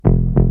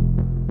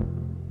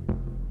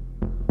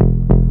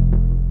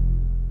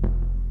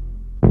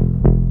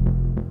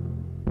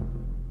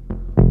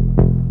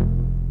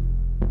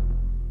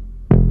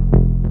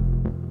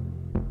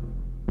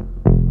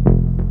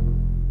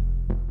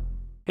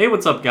Hey,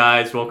 what's up,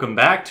 guys? Welcome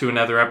back to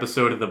another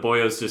episode of the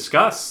Boyos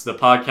Discuss, the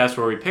podcast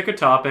where we pick a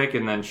topic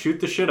and then shoot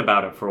the shit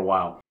about it for a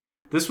while.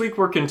 This week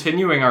we're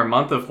continuing our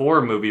month of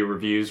horror movie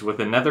reviews with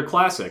another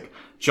classic,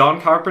 John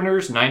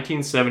Carpenter's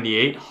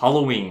 1978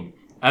 Halloween,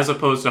 as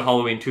opposed to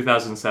Halloween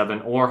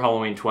 2007 or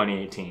Halloween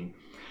 2018.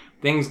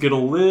 Things get a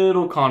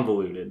little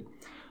convoluted.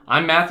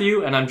 I'm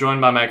Matthew, and I'm joined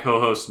by my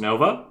co-host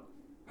Nova.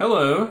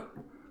 Hello.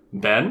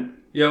 Ben.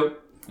 Yo.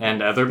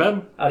 And other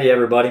Ben. Howdy,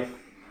 everybody.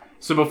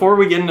 So before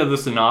we get into the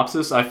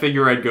synopsis, I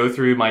figure I'd go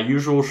through my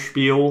usual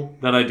spiel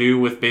that I do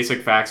with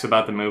basic facts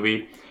about the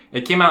movie.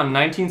 It came out in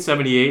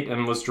 1978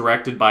 and was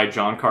directed by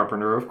John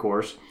Carpenter, of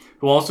course,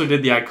 who also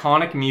did the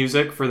iconic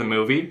music for the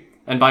movie.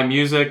 And by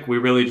music, we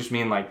really just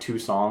mean like 2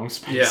 songs.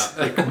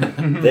 Basically.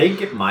 Yeah. They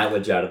get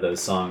mileage out of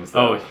those songs,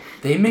 though. Oh,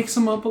 they mix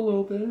them up a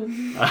little bit.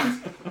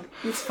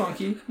 It's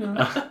funky.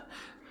 Yeah.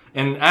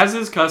 And as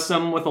is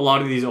custom with a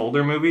lot of these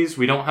older movies,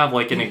 we don't have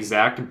like an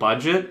exact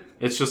budget.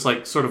 It's just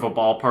like sort of a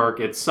ballpark.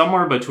 It's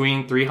somewhere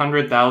between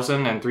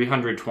 $300,000 and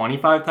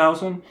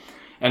 $325,000.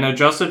 And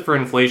adjusted for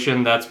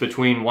inflation, that's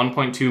between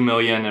 $1.2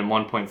 million and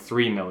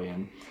 $1.3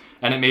 million.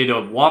 And it made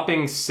a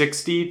whopping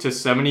 $60 to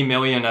 $70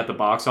 million at the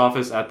box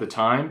office at the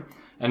time.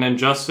 And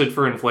adjusted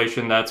for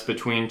inflation, that's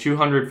between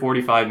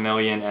 $245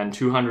 million and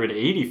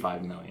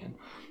 $285 million.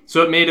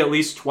 So it made at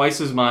least twice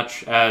as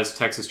much as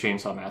Texas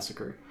Chainsaw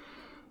Massacre.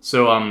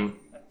 So,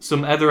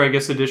 some other,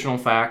 additional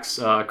facts.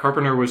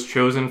 Carpenter was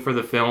chosen for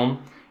the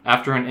film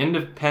after an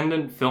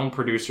independent film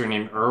producer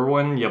named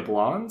Erwin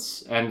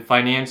Yablans and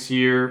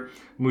financier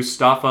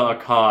Mustafa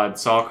Akkad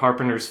saw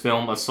Carpenter's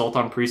film Assault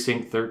on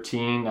Precinct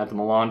 13 at the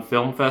Milan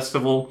Film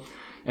Festival,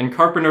 and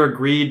Carpenter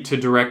agreed to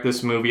direct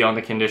this movie on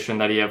the condition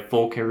that he have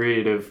full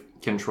creative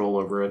control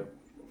over it.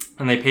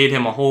 And they paid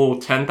him a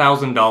whole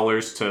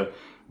 $10,000 to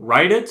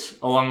write it,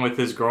 along with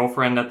his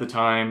girlfriend at the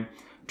time,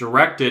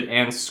 direct it,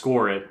 and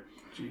score it.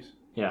 Jeez.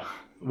 Yeah,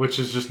 which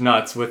is just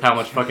nuts with how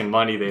much fucking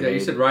money they made. Yeah, you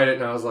said write it,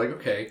 and I was like,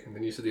 okay. And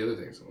then you said the other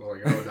things. I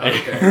was like, oh, not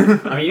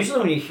okay. I mean, usually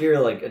when you hear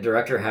like a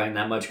director having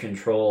that much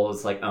control,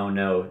 it's like, oh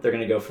no, they're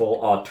going to go full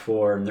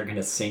auteur and they're going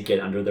to sink it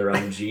under their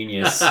own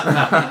genius.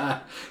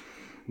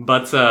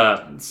 But,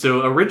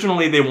 so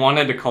originally they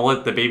wanted to call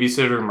it The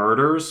Babysitter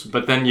Murders,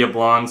 but then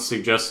Yablans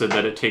suggested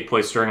that it take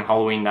place during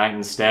Halloween night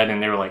instead,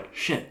 and they were like,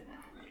 shit,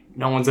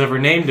 no one's ever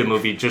named a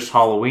movie just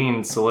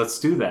Halloween, so let's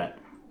do that.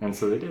 And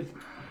so they did.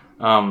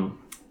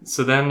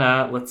 So then,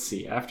 let's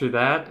see. After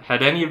that,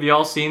 had any of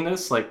y'all seen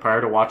this, like, prior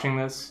to watching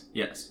this?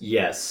 Yes.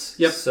 Yes.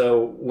 Yep.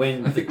 So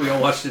when... I think we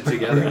all watched it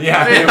together.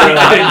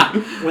 Yeah.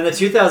 When the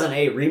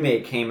 2008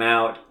 remake came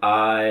out,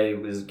 I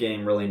was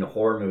getting really into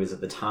horror movies at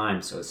the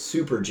time, so I was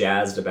super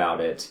jazzed about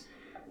it.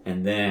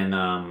 And then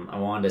I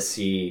wanted to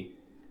see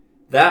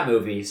that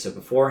movie, so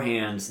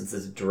beforehand, since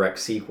it's a direct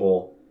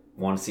sequel,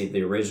 I wanted to see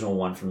the original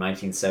one from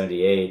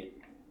 1978.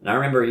 And I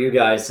remember you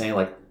guys saying,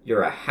 like,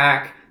 you're a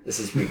hack. This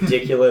is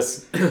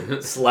ridiculous.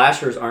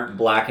 Slashers aren't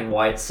black and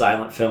white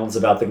silent films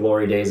about the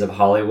glory days of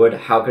Hollywood.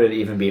 How could it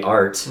even be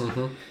art?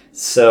 Mm-hmm.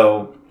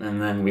 So,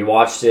 and then we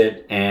watched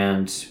it,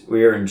 and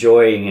we were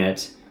enjoying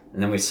it.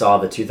 And then we saw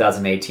the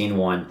 2018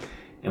 one,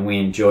 and we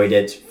enjoyed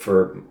it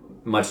for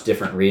much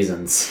different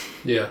reasons.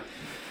 Yeah.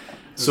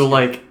 So,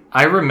 like,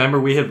 I remember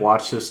we had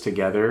watched this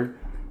together,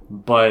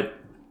 but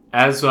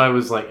as I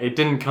was like, it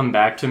didn't come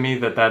back to me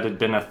that had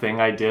been a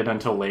thing I did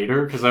until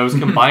later, because I was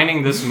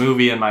combining this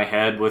movie in my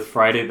head with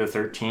Friday the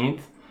 13th.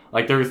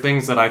 Like, there were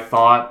things that I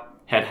thought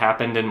had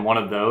happened in one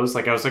of those.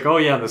 Like, I was like, oh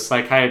yeah, the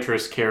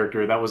psychiatrist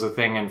character, that was a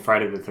thing in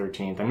Friday the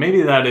 13th. And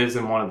maybe that is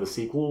in one of the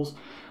sequels.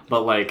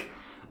 But, like,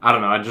 I don't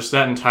know, just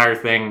that entire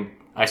thing,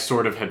 I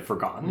sort of had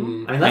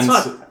forgotten. I mean, that's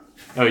not...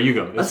 Oh, you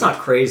go. That's not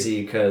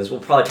crazy, because we'll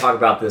probably talk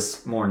about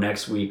this more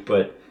next week,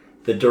 but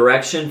the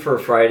direction for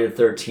Friday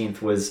the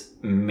 13th was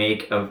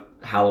make a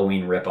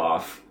Halloween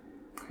ripoff.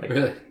 Like,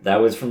 really? That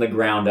was from the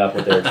ground up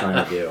what they were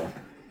trying to do.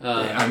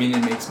 Yeah, I mean,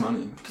 it makes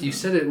money. You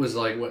said it was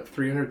like, what,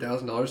 $300,000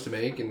 to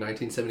make in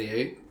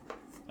 1978?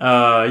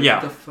 Yeah.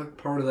 What the fuck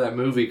part of that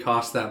movie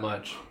cost that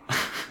much?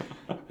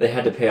 They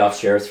had to pay off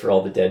shares for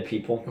all the dead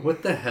people.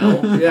 What the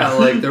hell? Yeah,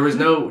 like, there was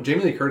no...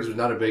 Jamie Lee Curtis was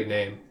not a big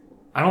name.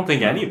 I don't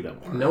think any of them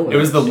were. No one. It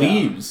was the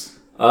Leaves.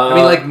 I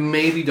mean, like,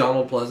 maybe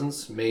Donald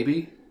Pleasance,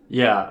 maybe.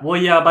 Yeah, well,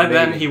 yeah. By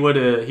then he would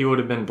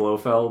have been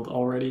Blofeld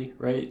already,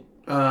 right?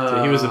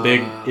 So he was a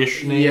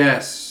big-ish name.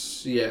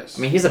 Yes.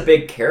 I mean, he's a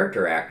big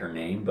character actor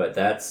name, but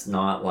that's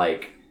not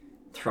like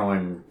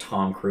throwing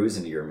Tom Cruise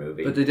into your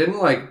movie. But they didn't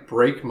like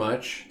break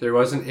much. There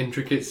wasn't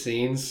intricate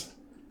scenes.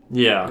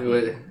 Yeah.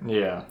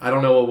 Yeah. I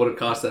don't know what would have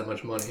cost that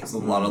much money. It's a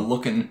lot of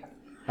looking.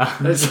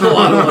 It's a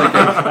lot of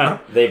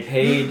looking. They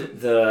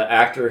paid the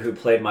actor who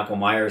played Michael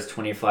Myers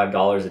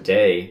 $25 a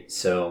day,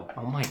 so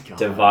oh my god,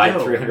 divide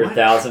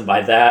 300,000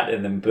 by that,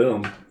 and then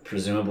boom.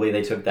 Presumably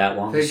they took that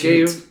long. They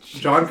gave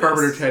John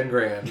Carpenter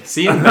 $10,000.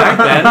 See, back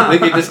then they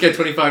could just get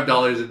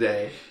 $25 a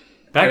day.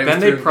 Back then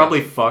they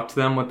probably fucked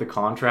them with the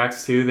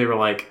contracts too. They were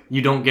like,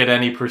 "You don't get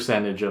any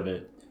percentage of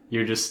it."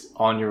 you're just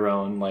on your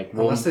own. Like,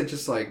 Unless they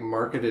just like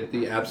marketed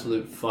the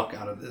absolute fuck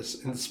out of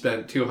this and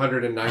spent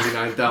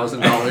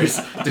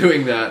 $299,000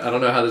 doing that. I don't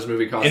know how this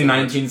movie cost. In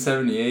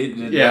 1978,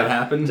 did that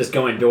happen? Just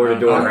going door to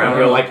door around.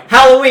 You're like,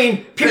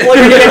 Halloween! People are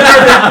going to get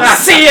murdered!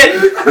 See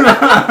it!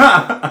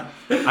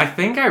 I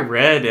think I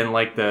read in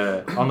like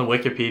on the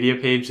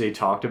Wikipedia page they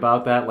talked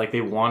about that. Like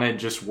they wanted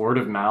just word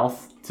of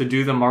mouth to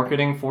do the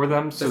marketing for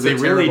them, so That's they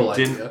really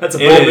didn't. idea. That's a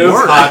bold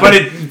move,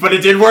 but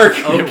it did work.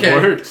 Okay.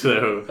 It worked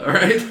though. All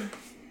right.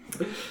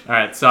 All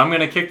right, so I'm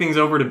going to kick things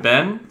over to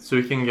Ben so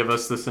he can give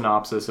us the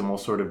synopsis and we'll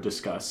sort of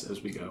discuss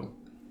as we go.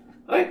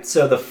 All right,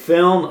 so the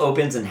film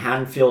opens in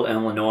Haddonfield,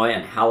 Illinois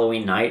on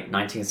Halloween night,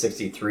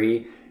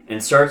 1963,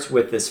 and starts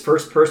with this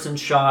first-person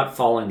shot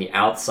following the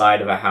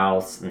outside of a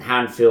house. And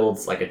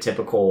Haddonfield's like a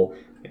typical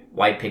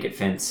white picket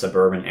fence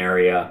suburban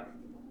area.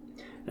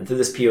 And through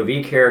this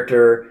POV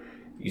character,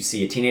 you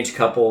see a teenage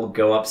couple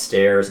go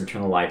upstairs and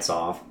turn the lights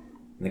off.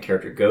 And the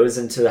character goes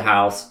into the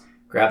house,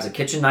 grabs a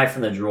kitchen knife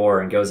from the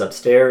drawer, and goes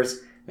upstairs.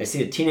 They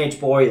see a teenage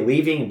boy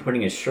leaving and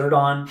putting his shirt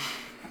on.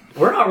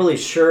 We're not really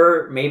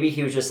sure. Maybe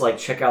he was just like,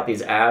 check out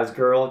these abs,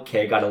 girl.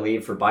 Okay, gotta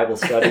leave for Bible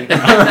study.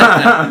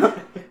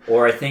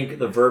 Or I think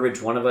the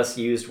verbiage one of us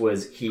used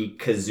was he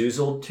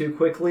kazoozled too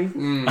quickly.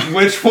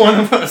 Which one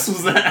of us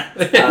was that?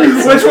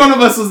 Which one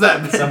of us was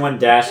that? Someone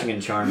dashing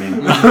and charming.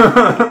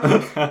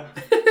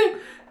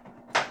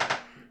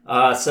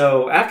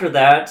 So after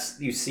that,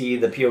 you see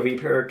the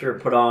POV character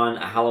put on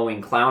a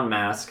Halloween clown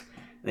mask,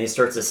 and he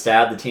starts to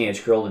stab the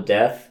teenage girl to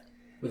death.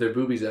 With their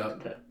boobies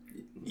out.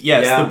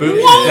 Yes, Yeah. the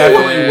boobies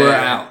definitely were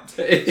out.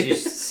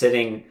 She's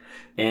sitting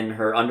in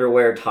her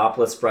underwear,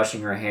 topless,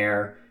 brushing her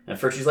hair. And at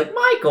first she's like,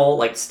 Michael,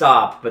 like,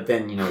 stop. But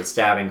then, he's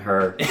stabbing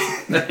her.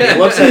 He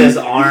looks at his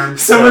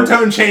arms. Summer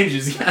tone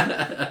changes.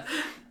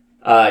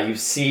 You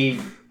see,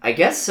 I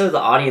guess so the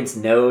audience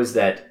knows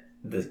that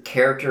the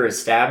character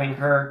is stabbing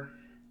her.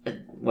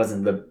 It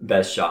wasn't the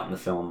best shot in the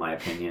film, in my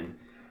opinion.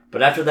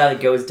 But after that,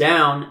 it goes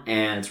down,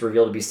 and it's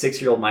revealed to be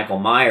 6-year-old Michael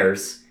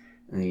Myers.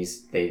 And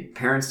the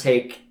parents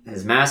take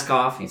his mask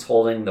off, and he's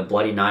holding the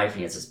bloody knife, and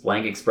he has this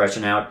blank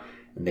expression out,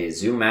 and they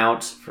zoom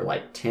out for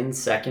like 10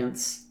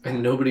 seconds.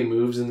 And nobody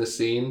moves in the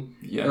scene.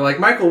 Yeah. They're like,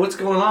 Michael, what's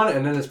going on?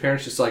 And then his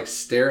parents just like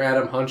stare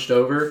at him hunched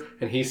over,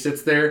 and he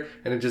sits there,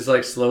 and it just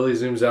like slowly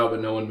zooms out,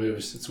 but no one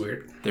moves. It's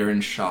weird. They're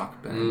in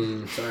shock,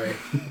 Ben. Sorry.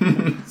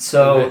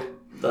 So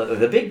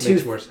the big Makes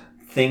two more sense.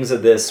 things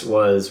of this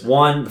was,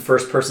 one, the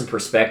first person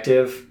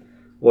perspective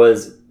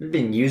was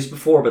been used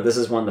before, but this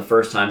is one of the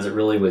first times it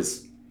really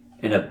was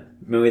in a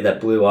movie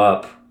that blew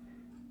up.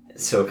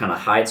 So it kind of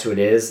hides who it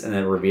is and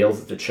then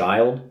reveals it's a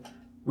child.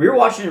 We were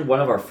watching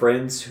one of our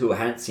friends who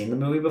hadn't seen the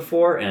movie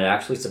before, and it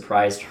actually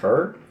surprised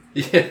her.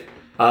 Yeah.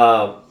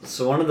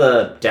 So one of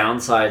the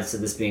downsides to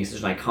this being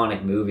such an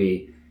iconic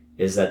movie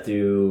is that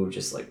through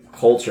just like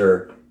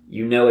culture,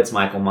 it's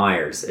Michael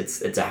Myers.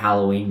 It's a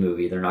Halloween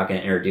movie. They're not going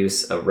to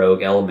introduce a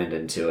rogue element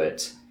into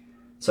it.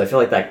 So I feel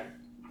like that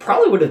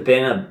probably would have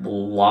been a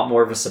lot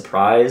more of a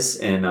surprise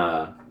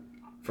for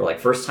like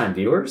first time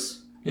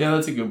viewers. Yeah,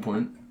 that's a good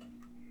point.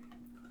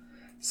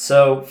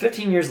 So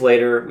 15 years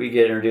later, we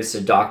get introduced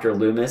to Dr.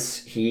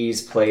 Loomis.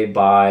 He's played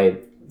by,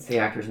 what's the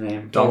actor's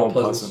name? Donald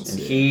Pleasence. Pleasence. And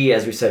he,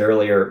 as we said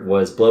earlier,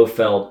 was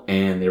Blofeld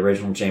in the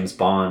original James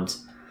Bond.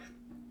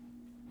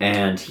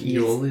 And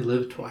You only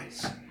live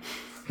twice.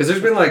 Because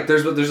there's been like,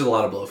 there's a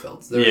lot of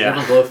Blofelds. There's a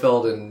different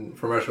Blofeld in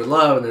From Russia with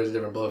Love, and there's a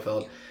different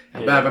Blofeld.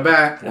 And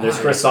And there's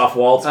Christoph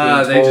Waltz being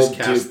told they just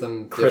to cast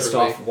them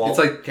Christoph differently. Waltz.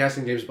 It's like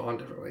casting James Bond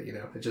differently,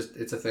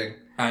 it's a thing.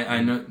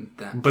 I know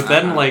that. But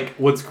then,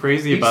 what's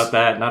crazy about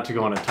that, not to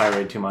go on a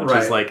tirade too much,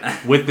 is like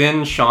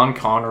within Sean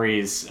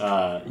Connery's,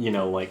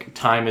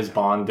 time as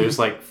Bond, there's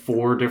like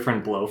 4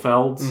 different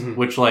Blofelds,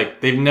 which like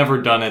they've never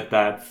done it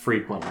that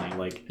frequently.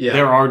 Like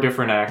there are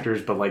different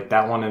actors, but like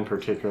that one in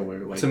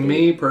particular, like to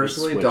me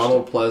personally,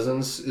 Donald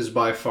Pleasence is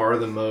by far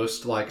the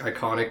most like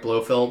iconic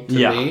Blofeld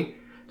to me.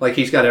 Like,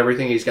 he's got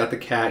everything. He's got the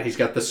cat. He's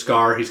got the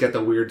scar. He's got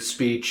the weird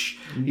speech.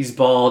 He's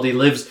bald. He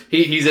lives...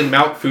 He's in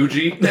Mount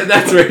Fuji. And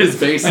that's where his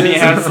base is. And he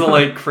has the,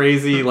 like,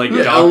 crazy, like,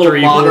 a Dr. little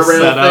Evil monorail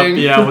setup. thing.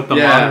 Yeah, with the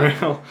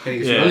monorail. And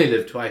he's only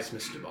lived twice,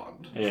 Mr.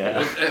 Bond.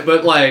 Yeah.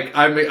 But, like,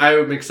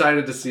 I'm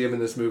excited to see him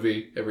in this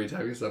movie every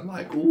time. Because I'm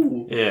like,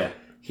 ooh. Yeah.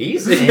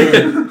 He's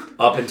in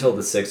up until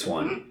the 6th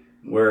one,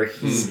 where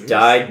he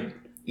died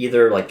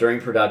either, like,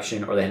 during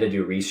production or they had to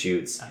do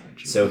reshoots.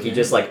 So he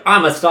just like,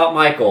 I'm gonna stop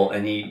Michael,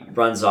 and he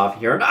runs off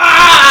here, and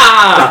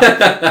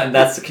and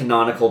that's the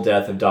canonical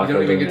death of Dr. You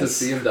don't even Loomis. get to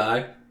see him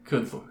die.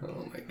 Good Lord.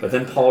 Oh my god. But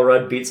then Paul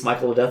Rudd beats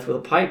Michael to death with a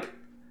pipe.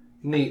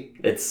 Neat.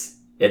 It's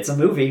a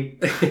movie.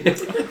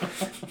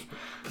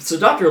 So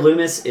Dr.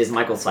 Loomis is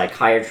Michael's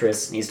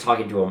psychiatrist, and he's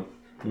talking to a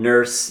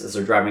nurse as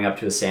they're driving up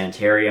to a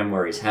sanitarium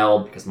where he's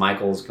held because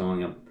Michael's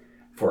going up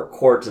for a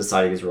court to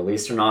decide if he's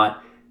released or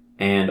not.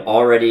 And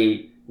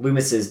already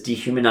Loomis is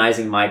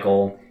dehumanizing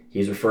Michael.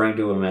 He's referring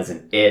to him as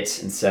an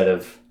it instead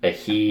of a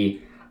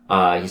he.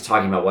 He's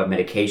talking about what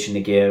medication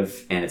to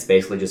give, and it's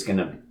basically just going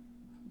to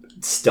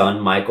stun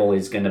Michael.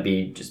 He's going to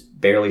be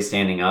just barely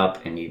standing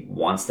up, and he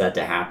wants that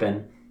to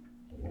happen.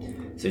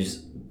 So he's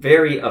just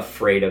very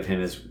afraid of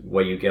him is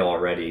what you get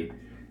already.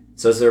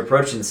 So as they're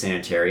approaching the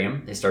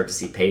sanitarium, they start to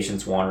see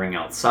patients wandering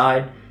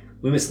outside.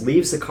 Loomis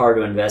leaves the car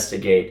to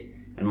investigate,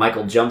 and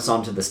Michael jumps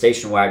onto the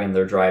station wagon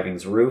they're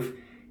driving's roof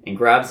and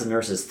grabs the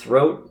nurse's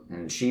throat,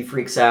 and she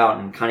freaks out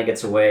and kind of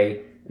gets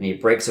away, and he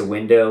breaks a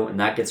window, and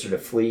that gets her to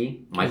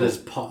flee. With his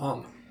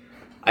palm.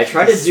 I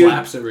try to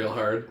slaps it real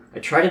hard. I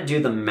try to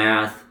do the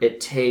math. It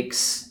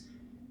takes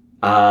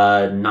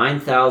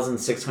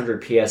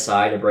 9,600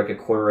 psi to break a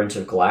quarter inch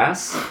of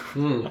glass.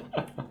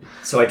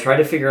 So I tried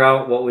to figure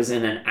out what was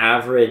in an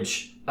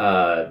average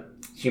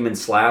human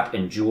slap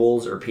in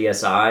joules or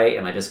psi,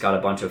 and I just got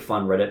a bunch of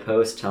fun Reddit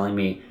posts telling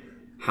me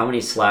how many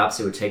slaps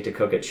it would take to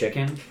cook a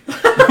chicken.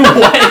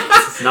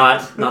 It's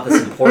not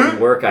this important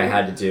work I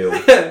had to do.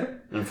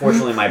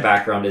 Unfortunately, my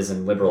background is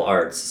in liberal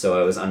arts, so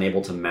I was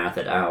unable to math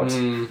it out.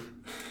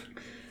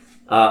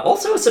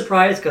 Also a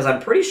surprise, because I'm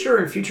pretty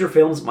sure in future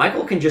films,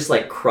 Michael can just,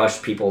 like,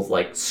 crush people's,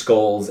 like,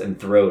 skulls and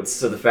throats.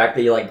 So the fact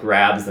that he, like,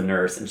 grabs the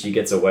nurse and she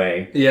gets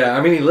away. Yeah,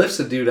 I mean, he lifts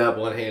the dude up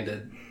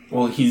one-handed.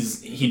 Well,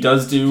 he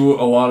does do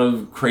a lot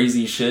of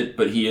crazy shit,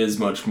 but he is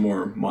much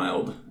more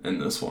mild in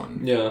this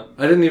one. Yeah.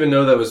 I didn't even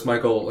know that was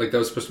Michael, like, that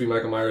was supposed to be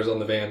Michael Myers on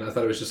the van. I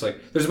thought it was just,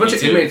 like, there's a bunch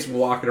of inmates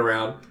walking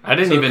around. I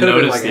didn't even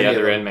notice the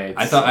other inmates.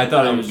 I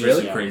thought it was just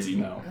really? crazy.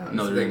 No.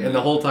 And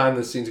the whole time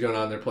this scene's going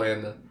on, they're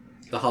playing the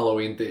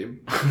Halloween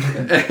theme.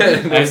 And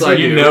it's like,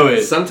 you know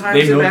it.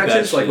 Sometimes in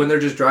actions, like when they're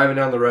just driving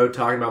down the road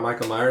talking about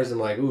Michael Myers, I'm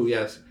like, ooh,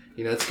 yes,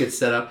 let's get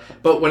set up.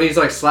 But when he's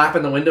like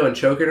slapping the window and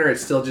choking her,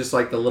 it's still just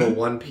like the little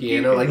one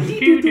piano, like,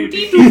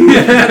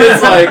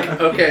 it's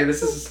like, okay,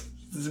 this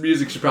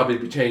music should probably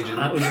be changing.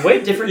 It was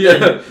way different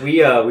than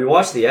we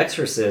watched The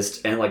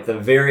Exorcist, and like the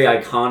very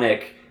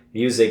iconic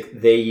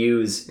music they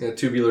use.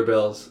 Tubular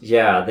Bells.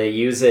 Yeah, they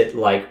use it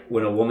like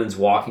when a woman's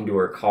walking to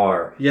her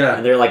car. Yeah.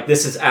 And they're like,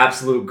 this is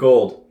absolute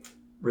gold.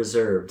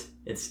 Reserved.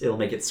 It'll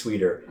make it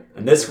sweeter.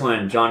 And this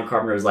one, John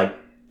Carpenter was like,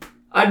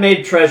 I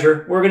made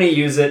treasure. We're going to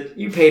use it.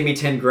 You paid me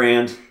 10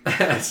 grand.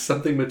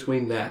 Something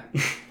between that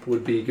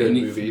would be good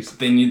movies.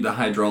 They need the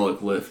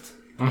hydraulic lift.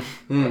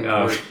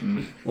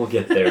 We'll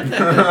get there.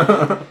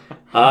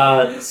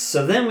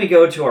 So then we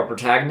go to our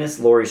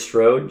protagonist, Laurie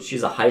Strode.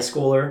 She's a high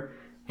schooler,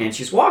 and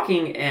she's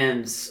walking,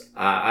 and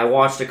I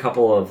watched a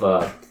couple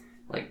of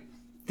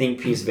think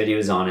piece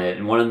videos on it,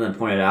 and one of them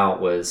pointed out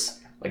was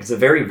like it's a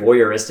very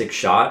voyeuristic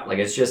shot. Like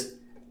it's just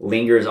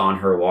lingers on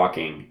her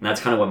walking, and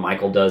that's kind of what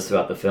Michael does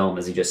throughout the film,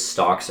 is he just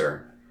stalks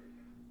her.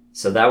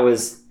 So that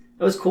was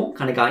cool.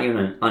 Kind of got you in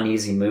an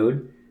uneasy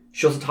mood.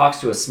 She also talks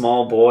to a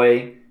small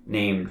boy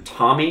named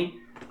Tommy.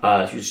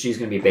 She's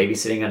going to be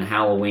babysitting on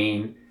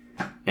Halloween.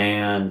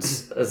 And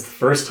that's the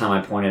first time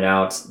I pointed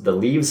out the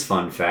Leaves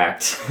fun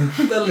fact.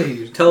 The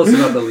Leaves. Tell us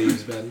about the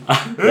Leaves, Ben.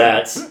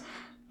 That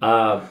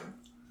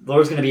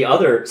there's going to be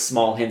other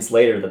small hints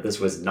later that this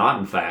was not,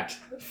 in fact,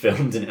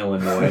 filmed in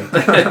Illinois.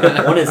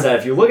 One is that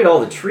if you look at all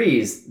the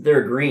trees,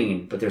 they're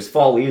green, but there's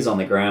fall leaves on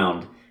the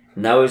ground.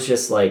 And that was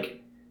just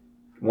like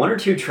 1 or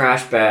 2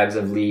 trash bags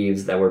of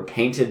leaves that were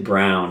painted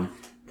brown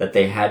that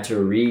they had to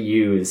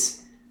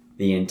reuse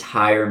the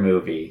entire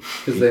movie.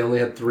 Because they only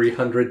had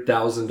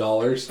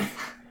 $300,000.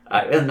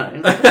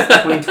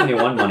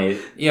 2021 money.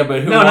 Yeah,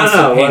 but who wants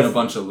to paint a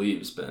bunch of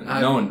leaves, Ben?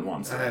 No one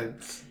wants that.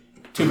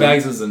 2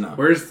 bags is enough.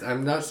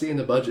 I'm not seeing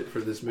the budget for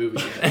this movie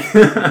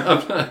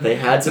yet. They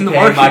had to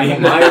pay Michael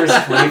Myers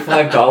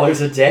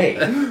 $25 a day.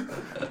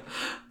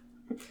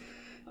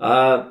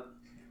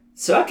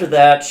 So after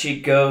that,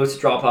 she goes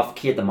to drop off a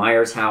key at the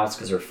Myers house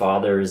because her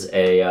father's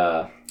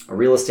a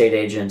real estate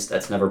agent.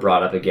 That's never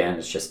brought up again.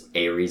 It's just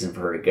a reason for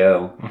her to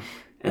go.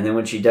 And then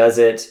when she does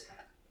it,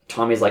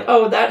 Tommy's like,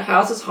 oh, that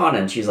house is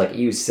haunted. And she's like,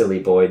 you silly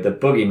boy, the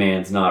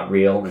boogeyman's not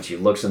real. And she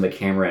looks in the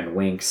camera and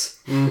winks.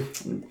 And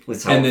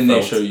then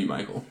they show you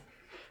Michael.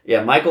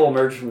 Yeah, Michael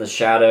emerged from the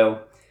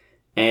shadow,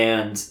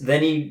 and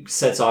then he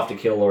sets off to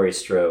kill Laurie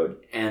Strode.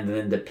 And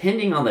then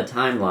depending on the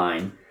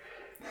timeline,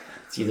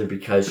 it's either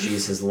because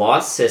she's his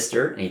lost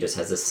sister, and he just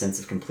has a sense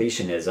of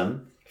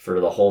completionism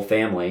for the whole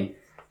family.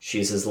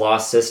 She's his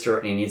lost sister,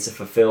 and he needs to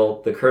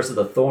fulfill the Curse of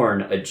the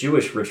Thorn, a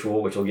Jewish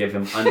ritual which will give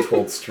him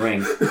untold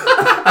strength.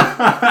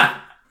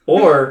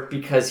 Or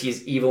because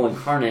he's evil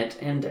incarnate,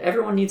 and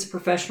everyone needs a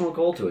professional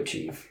goal to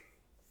achieve.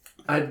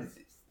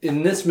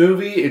 In this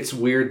movie, it's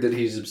weird that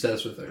he's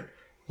obsessed with her.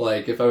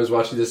 Like, if I was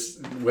watching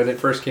this when it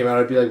first came out,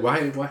 I'd be like, why?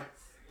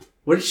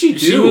 What did she do?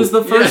 She was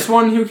the first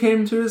one who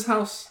came to his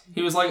house.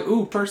 He was like,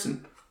 ooh,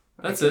 person.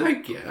 That's it. I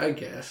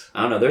guess.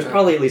 I don't know. There's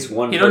probably at least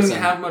one person. He doesn't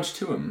have much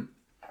to him.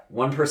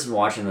 One person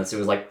watching this who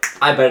was like,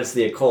 I bet it's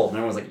the occult. And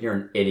everyone's like, you're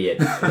an idiot.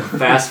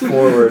 Fast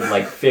forward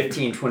like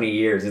 15, 20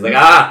 years. He's like,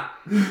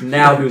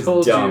 now who's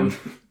dumb?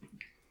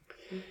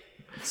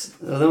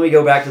 So then we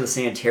go back to the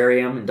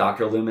sanitarium, and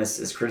Dr. Loomis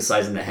is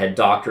criticizing the head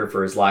doctor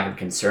for his lack of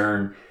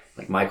concern.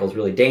 Like, Michael's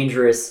really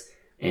dangerous,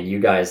 and you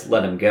guys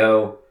let him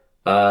go.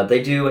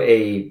 They do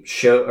a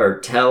show, or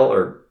tell,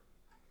 or...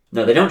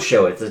 No, they don't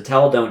show it. It's a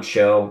tell, don't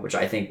show, which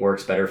I think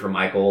works better for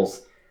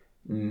Michael's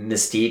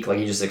mystique. Like,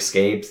 he just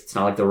escapes. It's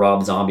not like the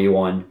Rob Zombie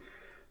one,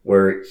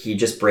 where he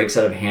just breaks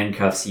out of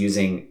handcuffs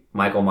using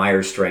Michael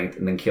Myers strength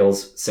and then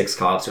kills 6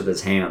 cops with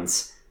his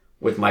hands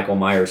with Michael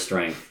Myers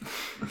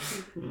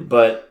strength.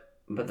 But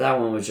that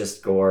one was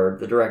just gore.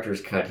 The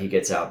director's cut, he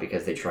gets out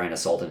because they try and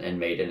assault an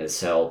inmate in his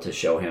cell to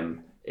show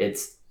him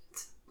it's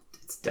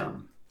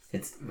dumb.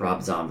 It's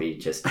Rob Zombie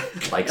just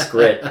likes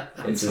grit.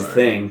 It's his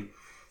thing.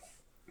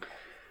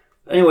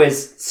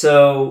 Anyways,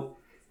 so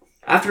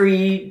after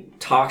he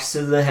talks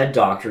to the head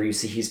doctor, you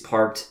see he's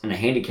parked in a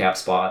handicap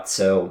spot.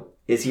 So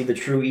is he the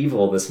true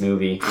evil of this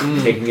movie,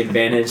 taking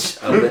advantage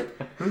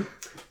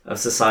of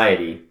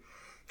society?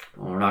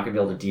 Well, we're not going to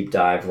be able to deep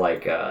dive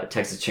like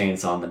Texas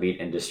Chainsaw in the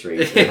meat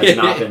industry. There has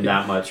not been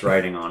that much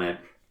writing on it.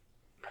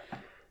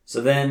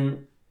 So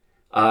then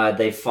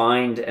they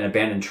find an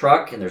abandoned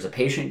truck, and there's a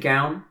patient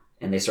gown,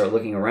 and they start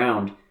looking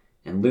around,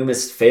 and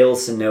Loomis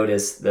fails to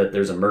notice that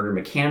there's a murdered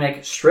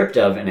mechanic stripped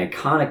of an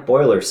iconic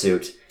boiler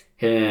suit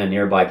hidden in a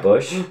nearby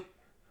bush.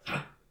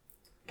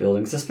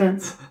 Building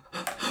suspense.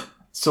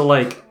 So,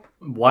 like,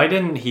 why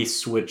didn't he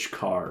switch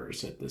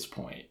cars at this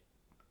point?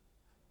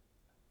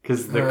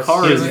 Because the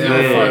car is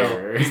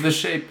there. Is the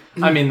shape.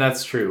 I mean,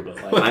 that's true,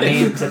 but like... I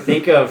mean, to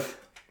think of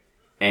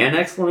an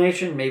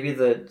explanation, maybe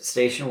the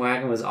station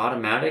wagon was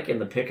automatic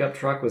and the pickup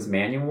truck was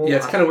manual. Yeah,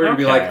 it's kind of weird to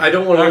be like, I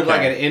don't want to look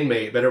like an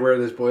inmate. Better wear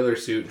this boiler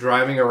suit,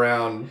 driving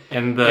around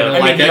and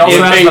like he an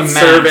also has inmate the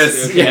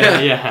service.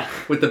 mask. Yeah.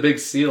 With the big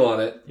seal on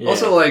it. Yeah.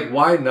 Also, like,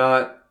 why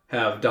not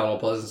have Donald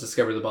Pleasance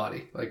discover the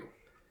body? Like,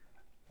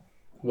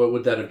 what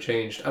would that have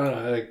changed? I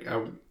don't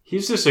know.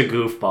 He's just a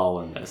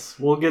goofball in this.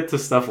 We'll get to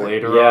stuff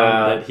later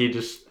on that he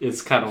just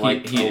is kind of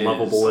like a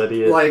lovable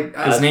idiot. Like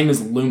his name is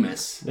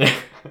Loomis.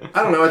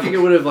 I don't know. I think it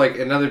would have like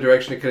another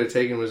direction it could have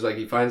taken was like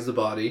he finds the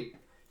body,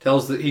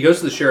 he goes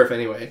to the sheriff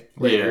anyway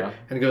later,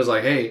 and goes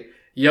like, "Hey,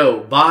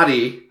 yo,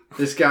 body,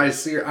 this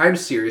guy's serious. I'm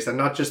serious. I'm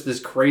not just this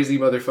crazy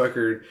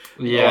motherfucker.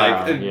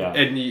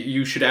 And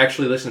you should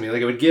actually listen to me.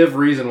 Like it would give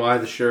reason why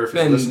the sheriff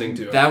is listening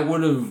to him. That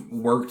would have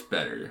worked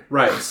better.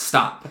 Right?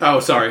 Stop.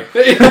 Oh, sorry,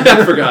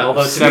 I forgot.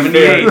 Although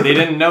 78, they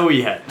didn't know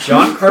yet.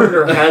 John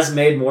Carpenter has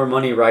made more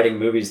money writing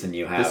movies than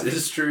you have. This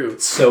is true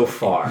so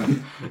far.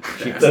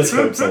 Keep those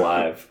hopes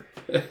alive.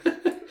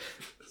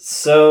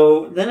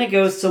 So then it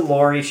goes to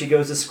Lori. She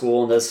goes to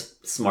school and does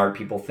smart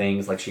people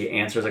things. Like she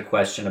answers a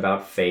question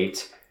about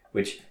fate,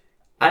 which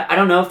I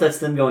don't know if that's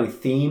them going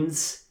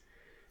themes.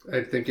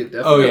 I think it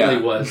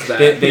definitely was that.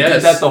 They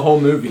did that the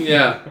whole movie.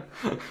 Yeah.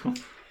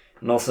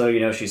 And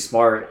also, she's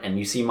smart. And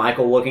you see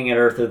Michael looking at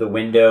her through the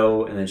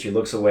window, and then she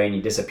looks away and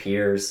he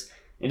disappears.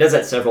 He does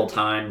that several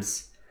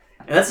times.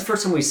 And that's the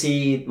first time we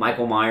see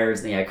Michael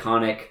Myers, the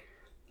iconic.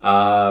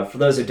 For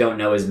those who don't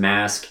know, his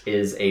mask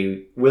is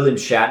a William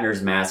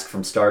Shatner's mask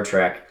from Star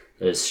Trek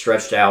that is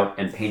stretched out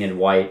and painted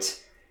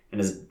white, and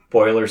his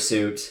boiler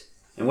suit.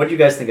 And what do you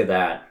guys think of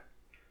that?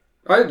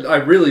 I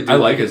really do. I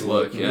like his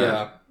look.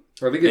 Yeah.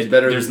 I think it's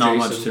better. There's than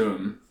not Jason. much to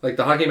him. Like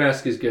the hockey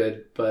mask is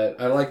good,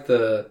 but I like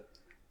the.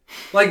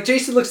 Like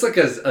Jason looks like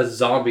a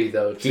zombie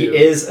though too. He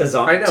is a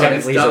zombie. I know.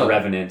 Technically, he's a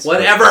revenant.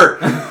 Whatever.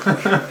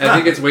 I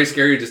think it's way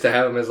scarier just to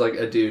have him as like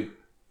a dude.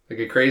 Like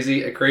a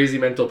crazy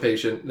mental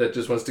patient that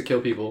just wants to kill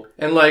people.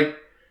 And like,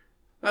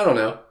 I don't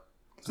know.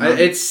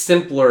 It's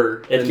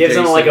simpler. It gives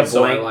him like a blank.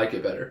 So I like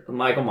it better.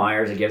 Michael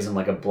Myers, it gives him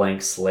like a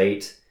blank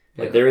slate.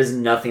 Like Yeah. there is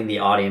nothing the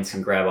audience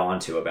can grab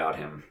onto about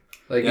him.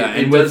 Like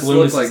and it with does look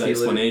Loomis' like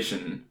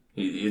explanation,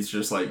 it's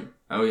just like,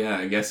 oh yeah,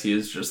 I guess he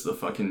is just the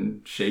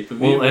fucking shape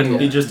of Well, evil.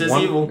 and He just is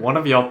evil. One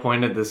of y'all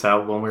pointed this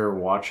out when we were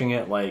watching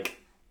it. Like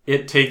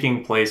it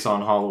taking place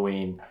on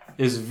Halloween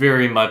is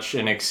very much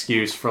an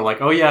excuse for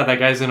like, oh yeah, that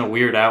guy's in a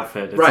weird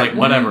outfit. It's Right. like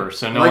whatever.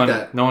 So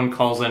no one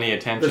calls any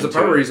attention. There's a to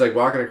part it. where he's like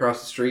walking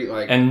across the street,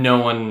 like, and no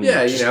one.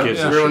 Just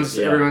gives a everyone's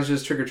shit. everyone's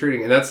just trick or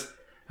treating, and that's.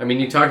 I mean,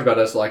 you talked about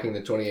us liking the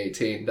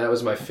 2018. That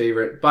was my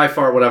favorite, by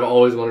far. What I've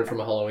always wanted from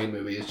a Halloween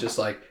movie is just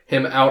like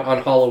him out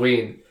on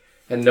Halloween,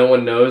 and no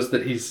one knows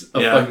that he's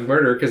a fucking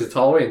murderer because it's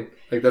Halloween.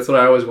 Like that's what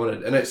I always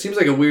wanted, and it seems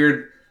like a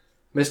weird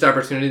missed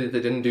opportunity that they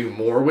didn't do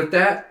more with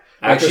that.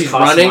 Like she's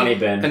running, money,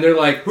 Ben. and they're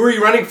like, "Who are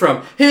you running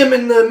from? Him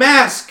in the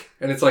mask!"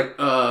 And it's like, like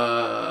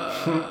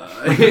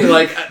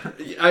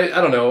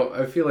I don't know.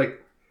 I feel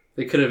like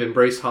they could have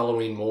embraced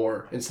Halloween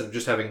more instead of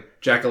just having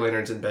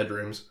jack-o'-lanterns in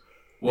bedrooms.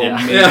 Well,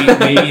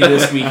 maybe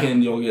this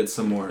weekend you'll get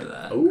some more of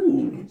that.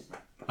 Ooh.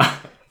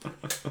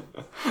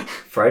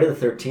 Friday the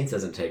 13th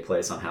doesn't take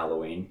place on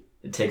Halloween.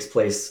 It takes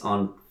place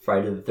on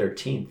Friday the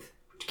 13th,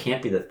 which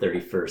can't be the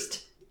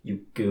 31st. You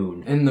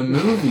goon. In the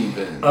movie,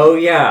 Ben. Oh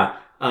yeah.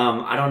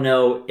 I don't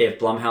know if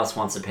Blumhouse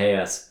wants to pay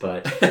us,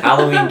 but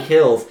Halloween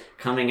Kills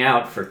coming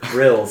out for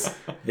thrills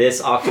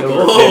this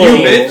October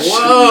 15th.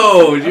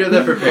 Whoa! Did you have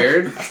that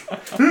prepared?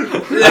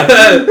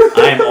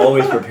 I am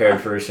always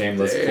prepared for a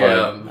shameless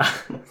plug.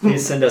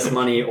 Please send us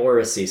money or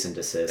a cease and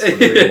desist.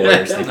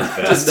 Lawyers think it's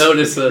best. Just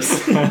notice us.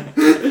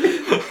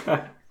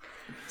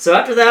 So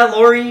after that,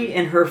 Lori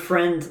and her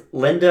friend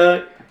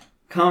Linda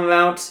come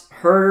out.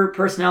 Her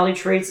personality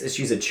traits is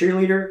she's a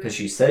cheerleader because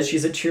she says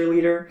she's a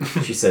cheerleader.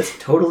 She says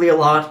totally a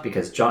lot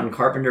because John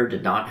Carpenter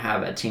did not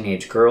have a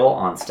teenage girl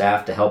on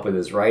staff to help with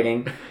his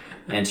writing.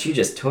 And she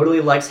just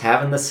totally likes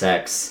having the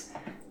sex.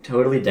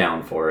 totally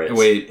down for it.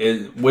 Wait,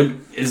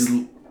 is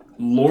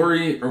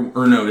Lori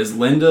or no? Is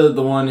Linda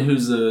the one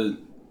who's a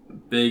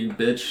big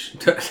bitch?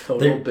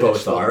 They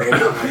both are.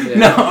 Yeah.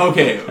 No,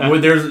 okay.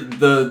 Well, there's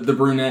the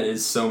brunette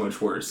is so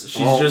much worse.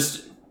 She's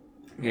just.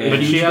 Yeah.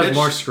 But she has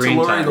more to screen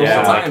Lori time. the whole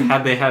Yeah. Like, time.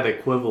 had they had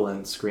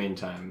equivalent screen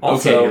time.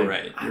 Also, Okay, you're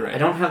right. You're right. I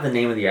don't have the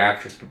name of the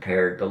actress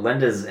prepared, but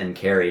Linda's in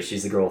Carrie.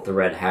 She's the girl with the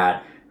red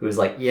hat who was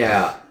like,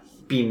 yeah,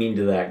 be mean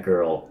to that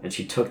girl. And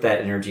she took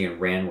that energy and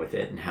ran with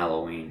it in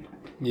Halloween.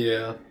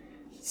 Yeah.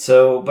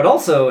 So, but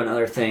also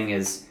another thing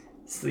is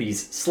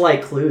these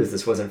slight clues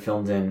this wasn't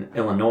filmed in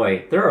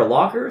Illinois. There are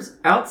lockers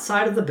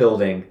outside of the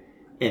building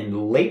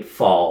in late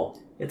fall.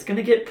 It's going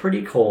to get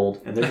pretty cold,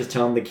 and they're just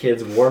telling the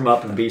kids warm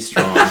up and be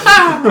strong.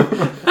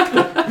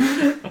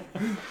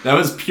 That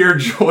was pure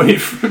joy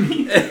for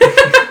me.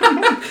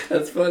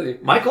 That's funny.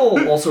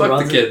 Michael also Fuck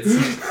runs the kids.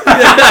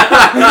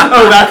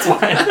 Oh, that's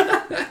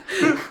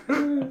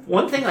why.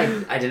 One thing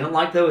I didn't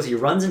like though is he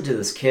runs into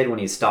this kid when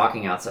he's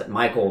stalking outside.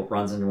 Michael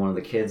runs into one of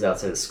the kids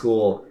outside of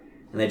school,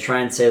 and they try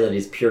and say that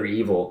he's pure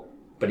evil,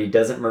 but he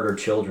doesn't murder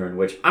children.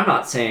 Which I'm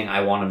not saying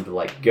I want him to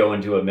like go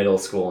into a middle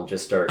school and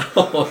just start I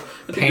think that'd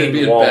be painting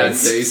in bad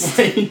walls.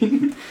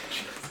 taste.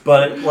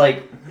 But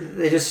like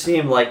they just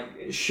seem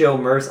like show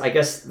mercy. I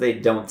guess they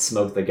don't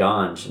smoke the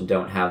ganj and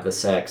don't have the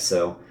sex,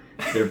 so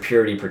their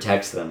purity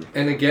protects them.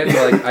 And again,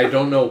 like, I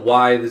don't know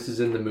why this is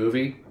in the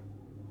movie.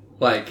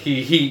 Like,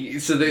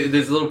 this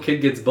little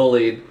kid gets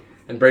bullied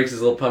and breaks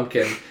his little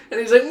pumpkin, and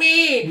he's like,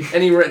 me!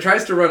 And he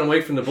tries to run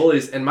away from the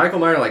bullies, and Michael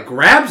Myers, like,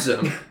 grabs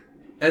him,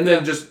 and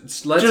then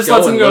just lets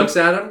go and looks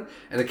at him,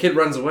 and the kid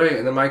runs away,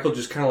 and then Michael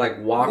just kind of,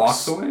 like,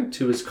 walks away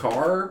to his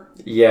car,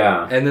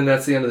 Yeah. and then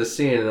that's the end of the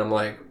scene, and I'm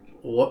like,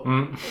 what?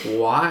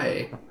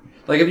 Why?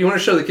 Like, if you want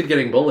to show the kid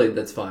getting bullied,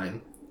 that's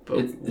fine. But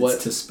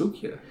it's to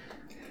spook you.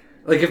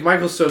 Like, if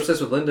Michael's so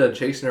obsessed with Linda and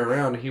chasing her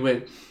around, he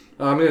went,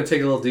 oh, I'm going to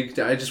take a little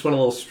I just went a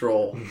little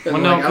stroll. And Well,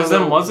 no, like, because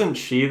then wasn't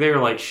she there?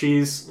 Like,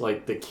 she's,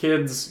 like, the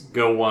kids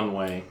go one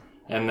way,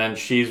 and then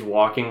she's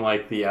walking,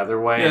 like, the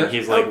other way, and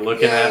he's, like,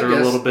 looking at her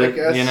a little bit,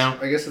 you know?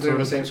 I guess if they're in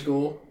the same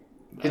school.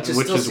 It just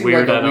Which still is seemed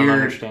weird, like I don't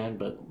understand,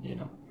 but, you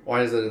know.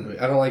 Why is that in the movie?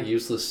 I don't like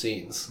useless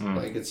scenes.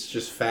 Like, it's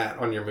just fat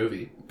on your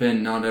movie.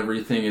 Ben, not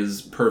everything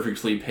is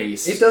perfectly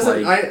paced. It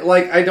doesn't, I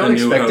don't A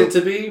New expect Hope. it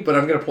to be, but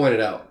I'm going to point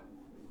it out.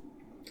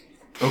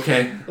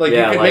 Okay. Like,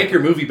 Yeah, you can like- make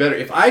your movie better.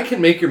 If I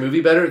can make your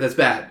movie better, that's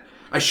bad.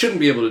 I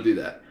shouldn't be able to do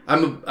that.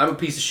 I'm a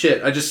piece of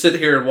shit. I just sit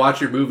here and watch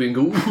your movie and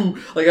go, ooh,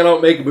 like I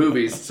don't make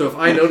movies. So if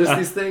I notice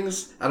these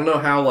things, I don't know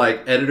how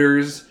like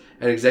editors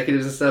and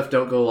executives and stuff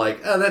don't go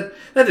like, oh, that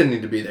didn't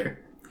need to be there.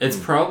 It's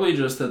probably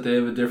just that they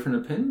have a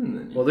different opinion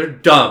than you. Well, they're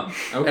dumb,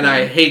 Okay. and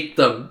I hate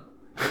them.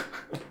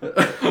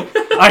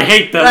 I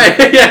hate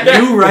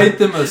them! You write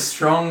them a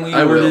strongly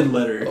I will. worded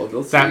letter. Oh,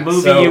 they'll That see.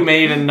 movie So- you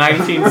made in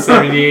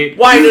 1978.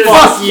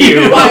 Fuck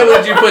you. Why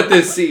would you put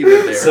this scene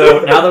in there? So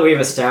now that we've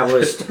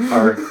established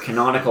our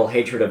canonical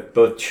hatred of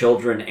both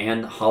children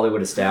and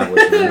Hollywood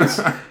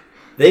establishments,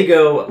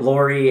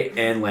 Lori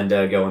and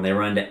Linda go and they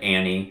run to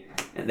Annie,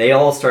 and they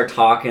all start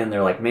talking.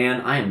 They're like,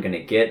 man, I am going to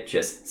get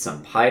just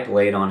some pipe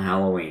laid on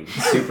Halloween.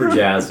 Super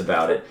jazzed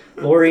about it.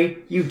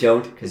 Lori, you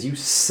don't, because you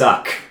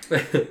suck.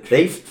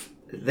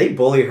 They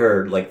bully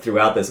her like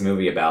throughout this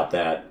movie about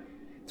that.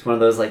 It's one of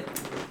those like,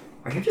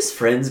 are you just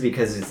friends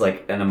because it's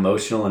like an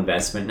emotional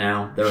investment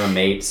now? They're a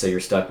mate, so you're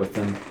stuck with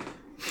them.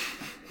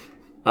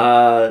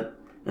 And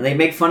they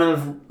make fun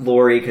of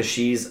Lori because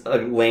she's a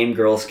lame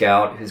Girl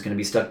Scout who's going to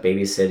be stuck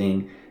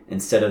babysitting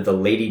instead of the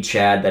Lady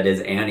Chad that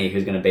is Annie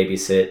who's going to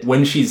babysit.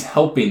 When she's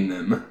helping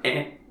them.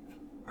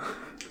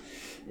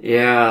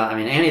 Yeah, I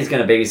mean, Annie's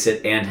going to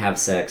babysit and have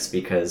sex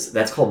because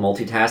that's called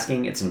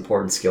multitasking. It's an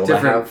important skill to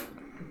have.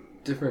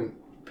 Different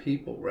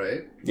people,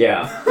 right?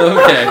 Yeah.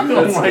 Okay.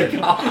 Oh my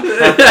god.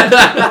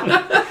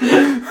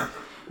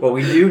 Well,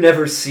 we do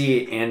never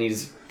see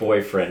Annie's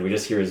boyfriend. We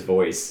just hear his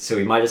voice. So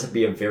he might just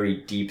be a very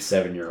deep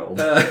 7-year-old.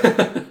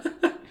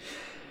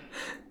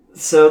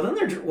 So then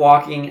they're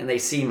walking and they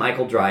see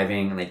Michael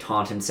driving and they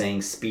taunt him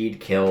saying speed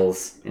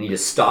kills. And he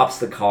just stops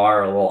the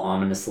car a little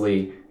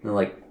ominously. And they're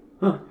like,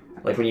 huh.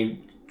 Like when you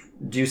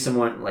do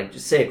someone, like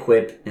just say a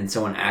quip and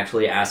someone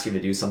actually asks you to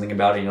do something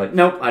about it. And you're like,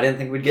 nope, I didn't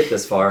think we'd get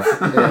this far.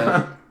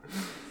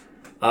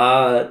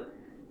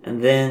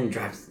 And then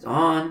drives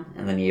on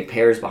and then he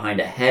appears behind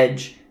a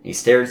hedge. He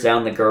stares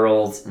down the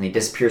girls, and he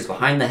disappears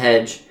behind the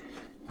hedge,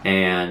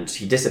 and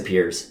he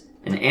disappears.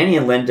 And Annie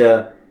and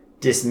Linda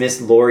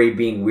dismiss Lori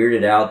being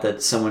weirded out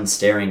that someone's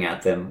staring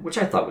at them, which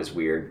I thought was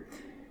weird.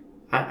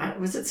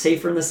 Was it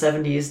safer in the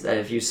 70s that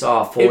if you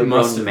saw a fully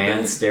grown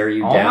man stare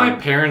you All down? my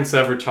parents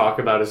ever talk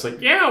about is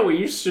like, yeah, we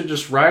used to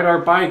just ride our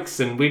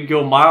bikes and we'd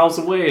go miles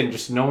away and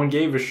just no one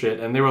gave a shit.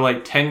 And they were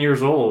like 10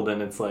 years old,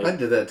 and it's like, I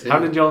did that too. how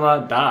did y'all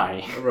not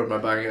die? I rode my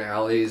bike in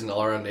alleys and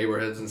all around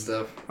neighborhoods and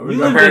stuff. We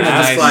My lived parents in a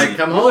just nice- like,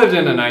 come we home lived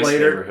in a nice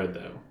later. neighborhood,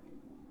 though.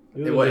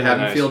 We lived What, in a nice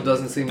Haddonfield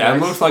doesn't seem That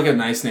nice? looks like a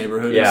nice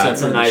neighborhood, Yeah, except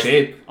it's for a the nice-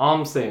 shape. All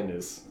I'm saying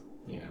is,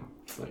 you know,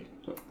 it's like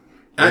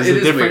It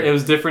is different. weird. It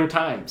was different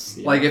times.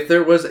 you Like know? if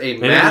there was a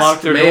didn't lock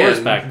masked their doors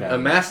man, back then. a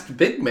masked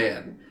big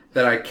man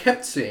that I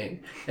kept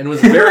seeing and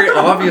was very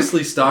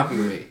obviously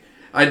stalking me,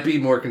 I'd be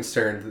more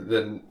concerned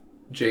than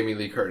Jamie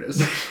Lee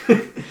Curtis.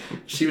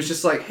 She was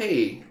just like,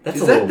 "Hey,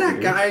 is that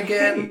weird guy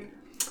again?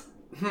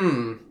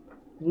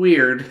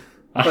 Weird."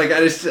 Like I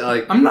just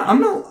like I'm not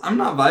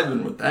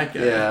vibing with that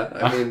guy. yeah.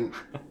 I mean,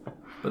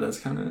 but that's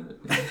kind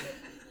of.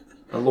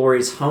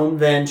 Laurie's home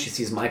then. She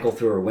sees Michael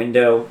through her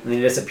window and then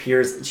he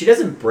disappears. She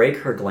doesn't break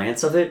her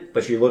glance of it,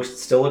 but she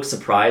still looks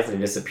surprised and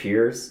he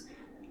disappears.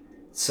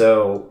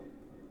 So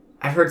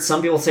I've heard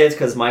some people say it's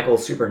because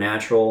Michael's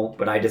supernatural,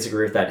 but I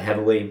disagree with that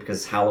heavily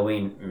because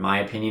Halloween, in my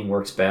opinion,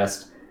 works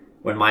best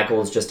when Michael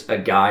is just a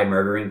guy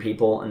murdering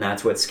people, and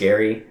that's what's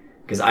scary.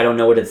 Because I don't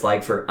know what it's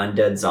like for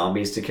undead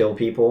zombies to kill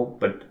people,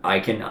 but I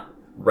can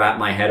wrap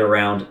my head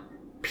around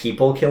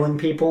people killing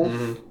people.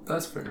 Mm-hmm.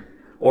 That's fair.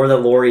 Or that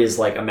Laurie is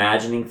like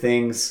imagining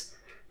things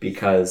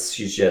because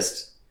she's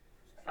just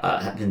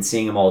been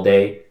seeing him all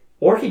day.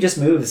 Or he just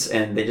moves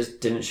and they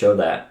just didn't show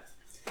that.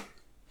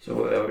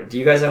 So do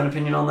you guys have an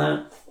opinion on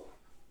that?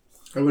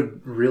 I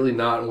would really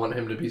not want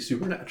him to be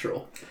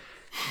supernatural.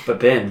 But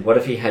Ben, what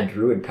if he had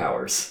druid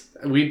powers?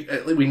 We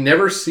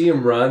never see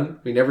him run.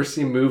 We never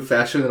see him move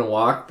faster than a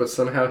walk. But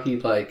somehow he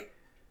like,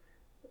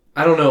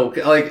 I don't know.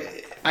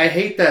 Like I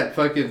hate that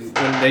fucking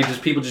when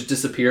people just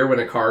disappear when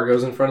a car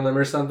goes in front of them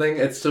or something.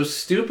 It's so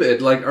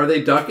stupid. Like, are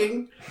they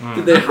ducking?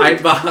 Did they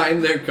hide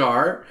behind their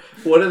car?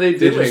 What are they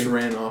doing? They just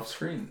ran off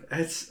screen.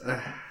 It's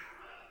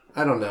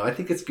I don't know. I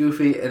think it's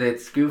goofy, and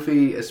it's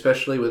goofy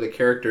especially with a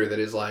character that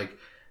is like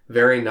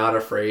very not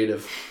afraid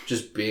of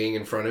just being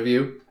in front of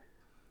you.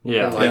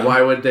 Yeah. And like,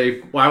 why would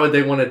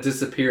they want to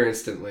disappear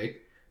instantly?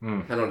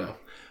 I don't know.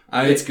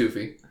 It's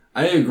goofy.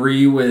 I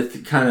agree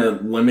with kind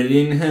of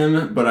limiting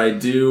him, but I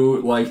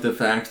do like the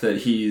fact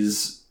that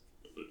he's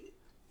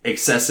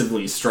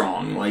excessively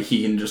strong. Like,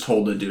 he can just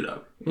hold a dude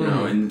up, you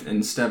know,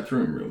 and step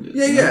through him real good.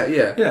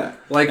 Yeah.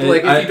 Like if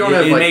you don't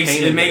have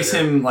it makes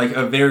him like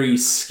a very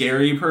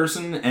scary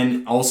person,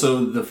 and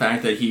also the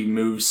fact that he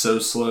moves so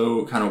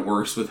slow kind of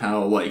works with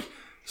how like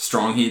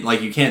strong he.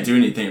 Like, you can't do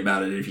anything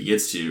about it if he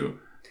gets to you.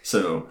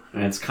 So,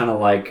 and it's kind of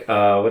like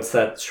what's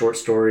that short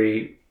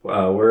story?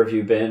 Where have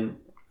you been?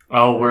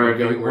 Oh, where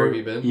have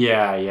you been?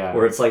 Yeah.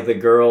 Where it's like the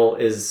girl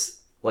is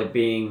like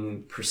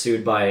being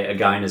pursued by a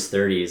guy in his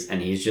 30s,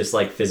 and he's just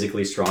like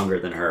physically stronger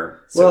than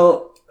her. So,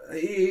 well,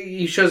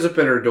 he shows up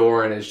at her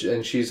door, and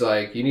she's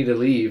like, "You need to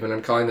leave," and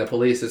I'm calling the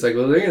police. It's like,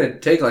 well, they're gonna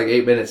take like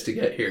 8 minutes to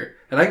get here,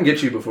 and I can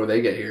get you before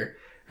they get here.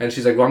 And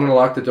she's like, "Well, I'm gonna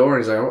lock the door,"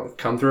 and he's like, "Oh,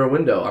 come through a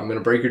window. I'm gonna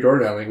break your door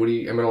down. Like,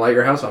 I'm gonna light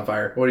your house on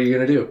fire. What are you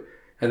gonna do?"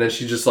 And then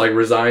she just like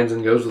resigns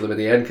and goes with him at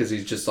the end because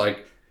he's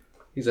like,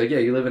 yeah,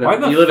 you live in a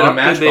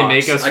matchbox. Did they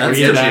make us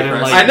read that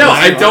in, like, I know,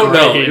 I don't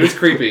know. grade? It was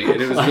creepy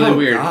and it was really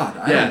weird. God,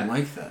 I don't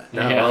like that.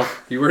 No, Yeah. well,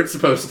 you weren't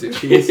supposed to.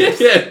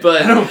 Jesus. Yeah,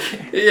 but I don't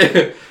care.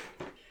 yeah,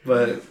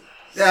 but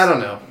I don't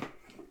know.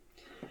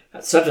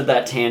 such at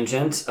that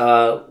tangent,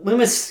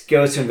 Loomis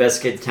goes to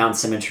investigate the town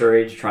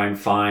cemetery to try and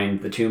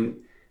find the tomb.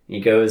 He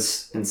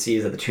goes and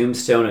sees that the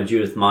tombstone of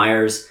Judith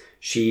Myers,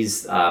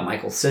 she's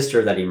Michael's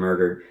sister that he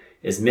murdered,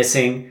 is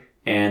missing.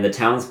 And the the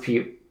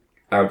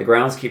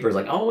groundskeeper is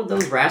like, "Oh,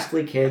 those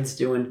rascally kids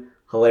doing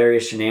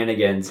hilarious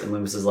shenanigans." And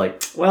Loomis is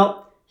like,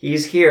 "Well,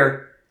 he's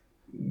here.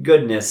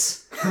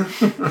 Goodness."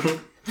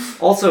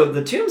 Also,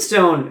 the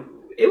tombstone,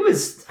 it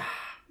was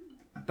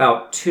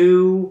about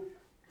 2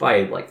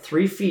 by like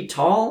 3 feet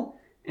tall,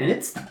 and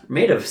it's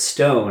made of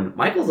stone.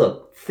 Michael's a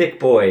thick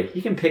boy.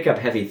 He can pick up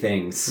heavy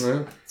things.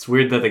 Yeah. It's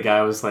weird that the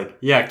guy was like,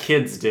 "Yeah,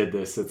 kids did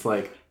this." It's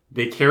like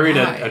they carried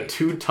a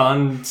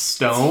 2-ton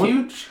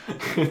stone. It's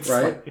huge. It's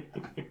Right?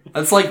 like-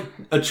 That's like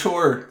a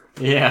chore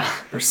yeah.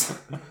 or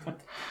something.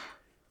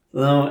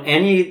 So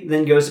Annie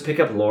then goes to pick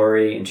up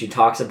Laurie, and she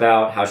talks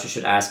about how she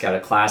should ask out a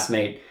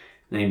classmate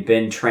named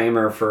Ben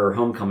Tramer for her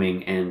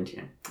homecoming.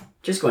 And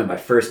just going by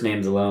first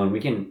names alone, we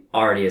can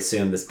already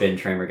assume this Ben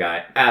Tramer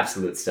guy,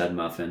 absolute stud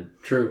muffin.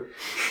 True.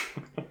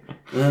 And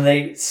then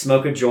they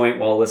smoke a joint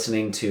while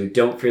listening to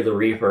Don't Fear the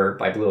Reaper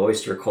by Blue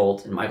Oyster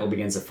Cult, and Michael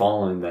begins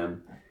following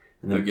them.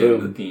 And then Again, the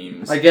boom.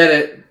 themes. I get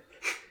it.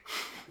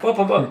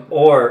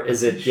 Or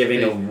is it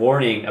giving a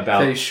warning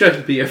about... They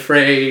shouldn't be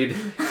afraid.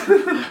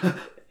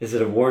 Is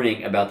it a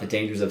warning about the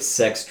dangers of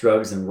sex,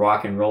 drugs, and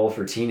rock and roll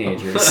for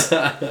teenagers?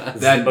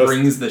 That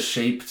brings the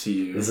shape to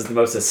you. This is the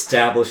most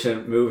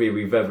establishment movie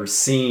we've ever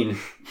seen.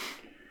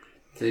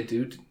 They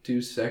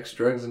do sex,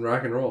 drugs, and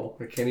rock and roll.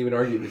 I can't even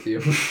argue with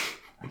you.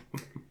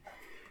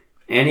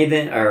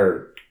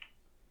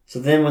 So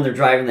then when they're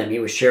driving, they meet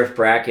with Sheriff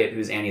Brackett,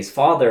 who's Annie's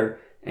father,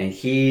 and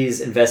he's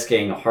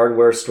investigating a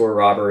hardware store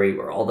robbery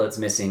where all that's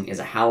missing is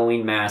a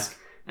Halloween mask,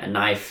 a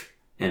knife,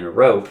 and a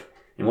rope.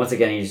 And once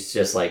again, he's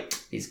just like,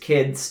 these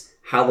kids,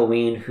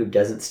 Halloween, who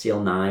doesn't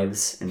steal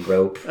knives and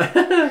rope?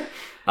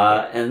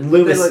 And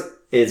Loomis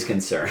is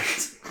concerned.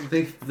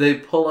 They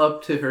pull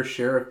up to her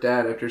sheriff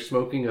dad after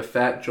smoking a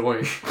fat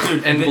joint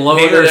and They blowing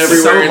made it her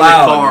everywhere so in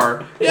loud. the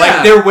car.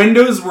 Like, their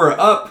windows were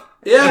up,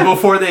 And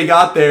before they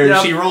got there,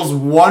 Yep. she rolls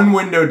one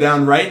window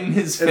down right in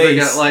his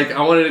face. Like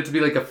I wanted it to be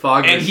like a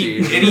fog machine.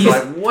 And he's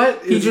like,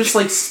 what? He just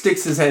like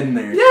sticks his head in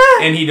there.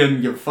 Yeah. And he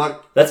doesn't give a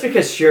fuck. That's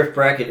because Sheriff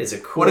Brackett is a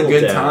cool What a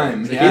good dad.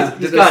 time. So Yeah.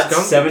 He's Did got a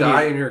skunk 70.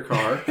 die in your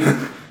car?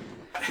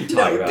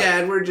 No,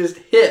 Dad, we're just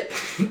hip.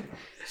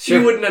 Sure.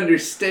 You wouldn't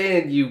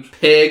understand, you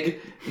pig.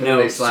 And No,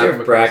 they slap him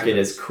Sheriff across Brackett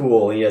the is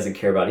cool. He doesn't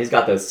care about it. He's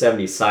got those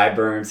 70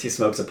 sideburns. He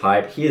smokes a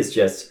pipe. He is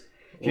just...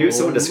 If you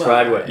someone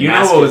described what You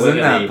know what was in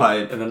masculinity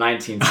that pipe. in the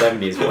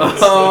 1970s was.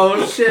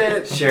 Oh,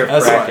 shit. Sheriff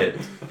That's Brackett.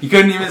 You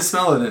couldn't even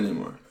smell it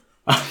anymore.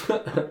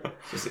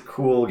 Just a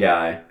cool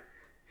guy.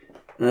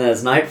 And then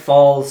as night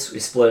falls, we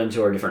split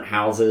into our different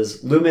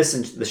houses. Loomis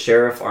and the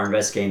sheriff are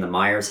investigating the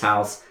Myers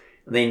house.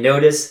 And they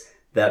notice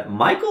that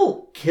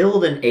Michael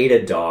killed and ate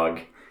a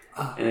dog.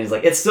 And he's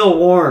like, it's still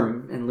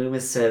warm. And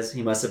Loomis says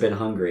he must have been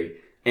hungry.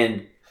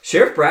 And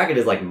Sheriff Brackett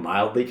is like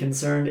mildly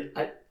concerned.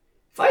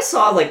 If I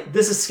saw like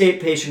this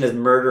escape patient is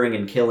murdering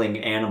and killing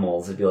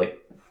animals, it'd be like,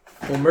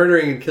 Well,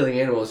 murdering and killing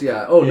animals,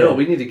 yeah. Oh, no,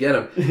 we need to get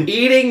him.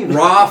 Eating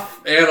raw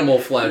animal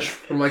flesh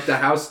from, like, the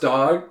house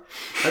dog.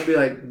 I'd be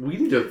like, we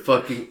need to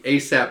fucking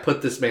ASAP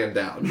put this man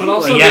down. But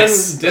also, like,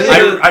 Yes.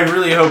 I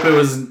really hope it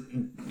was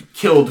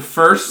killed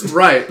first.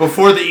 Right.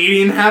 Before the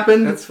eating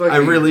happened. That's fucking... I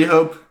really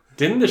hope.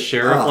 Didn't the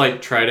sheriff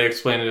like try to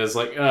explain it as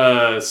like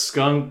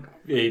skunk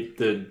ate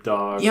the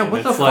dog? Yeah, and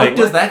what the it's fuck like,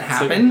 does that it's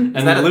like- happen? and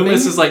Is that then a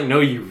Loomis thing? is like, no,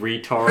 you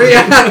retard.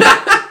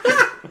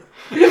 Yeah.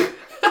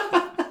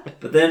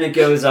 But then it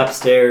goes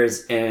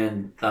upstairs,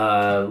 and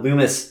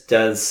Loomis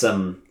does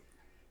some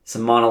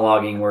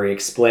monologuing where he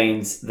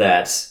explains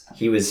that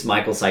he was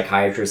Michael's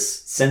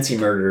psychiatrist since he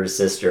murdered his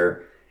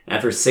sister. And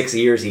after 6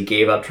 years, he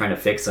gave up trying to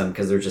fix them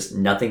because there's just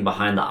nothing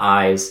behind the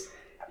eyes,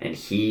 and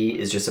he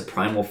is just a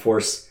primal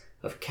force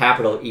of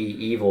capital E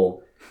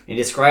evil. And he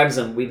describes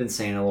him. We've been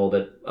saying a little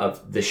bit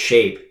of the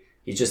shape.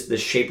 He's just the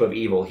shape of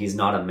evil. He's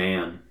not a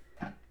man.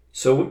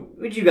 So, what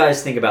would you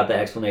guys think about the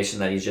explanation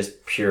that he's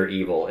just pure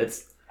evil?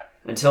 It's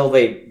until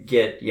they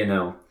get,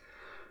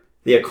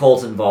 the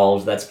occult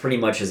involved, that's pretty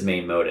much his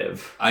main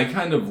motive. I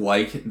kind of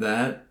like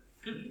that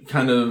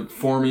kind of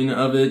forming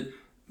of it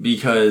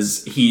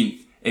because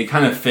it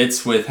kind of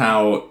fits with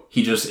how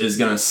he just is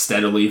going to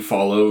steadily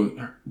follow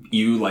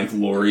you like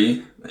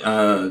Lori,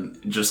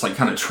 just like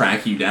kind of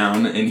track you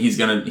down, and he's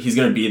going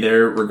to be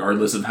there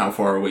regardless of how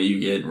far away you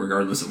get,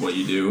 regardless of what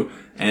you do,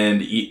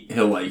 and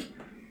he'll like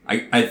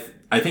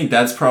I think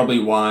that's probably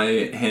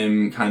why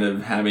him kind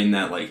of having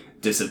that like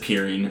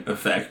disappearing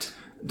effect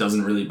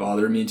doesn't really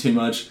bother me too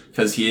much,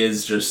 because he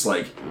is just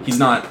like he's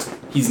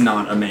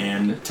not a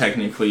man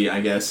technically,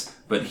 I guess,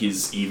 but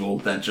he's evil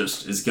that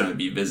just is going to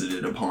be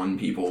visited upon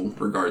people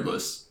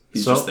regardless.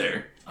 He's just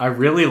there. I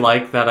really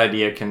like that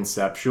idea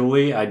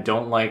conceptually. I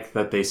don't like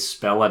that they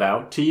spell it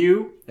out to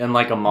you in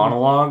like a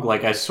monologue.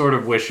 Like I sort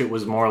of wish it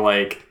was more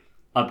like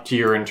up to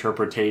your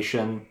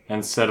interpretation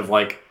instead of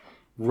like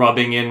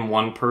rubbing in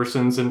one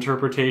person's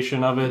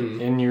interpretation of it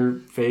in your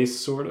face,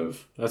 sort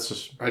of. That's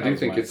just... I do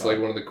think it's like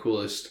one of the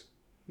coolest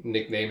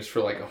nicknames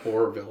for like a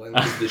horror villain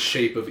is the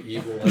shape of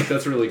evil. Like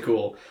that's really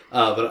cool.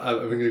 But I'm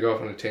going to go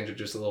off on a tangent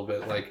just a little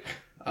bit. Like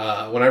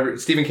when I read,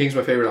 Stephen King's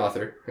my favorite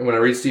author, and when I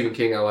read Stephen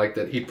King, I like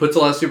that he puts a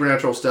lot of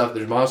supernatural stuff.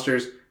 There's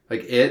monsters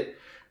like It,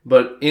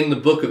 but in the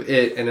book of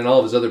It and in all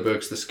of his other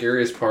books, the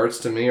scariest parts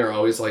to me are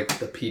always like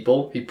the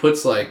people. He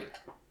puts like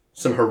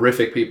some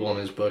horrific people in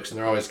his books, and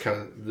they're always kind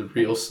of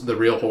the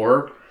real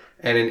horror.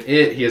 And in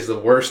It, he has the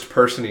worst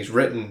person he's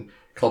written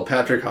called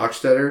Patrick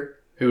Hochstetter,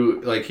 who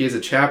like he has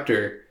a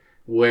chapter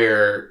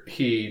where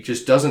he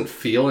just doesn't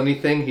feel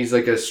anything. He's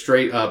like a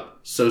straight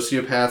up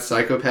sociopath,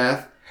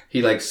 psychopath.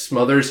 He like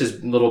smothers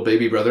his little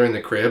baby brother in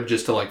the crib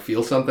just to like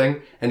feel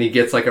something, and he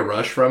gets like a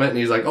rush from it, and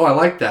he's like, oh, I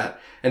like that.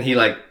 And he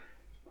like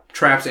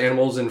traps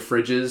animals in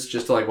fridges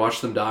just to like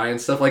watch them die and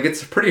stuff. Like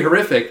it's pretty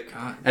horrific.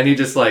 God. And he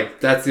just like,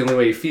 that's the only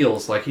way he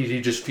feels. Like he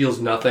just feels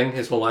nothing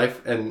his whole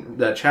life. And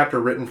that chapter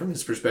written from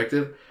his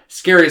perspective,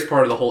 scariest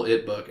part of the whole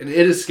It book. And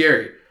it is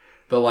scary,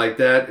 but like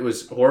that, it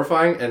was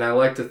horrifying. And I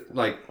like to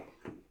like,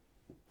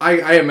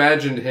 I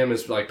imagined him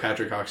as like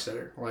Patrick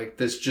Hochstetter, like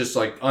this just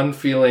like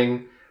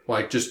unfeeling,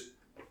 like just,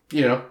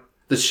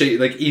 the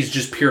shape, like he's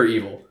just pure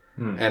evil.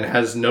 And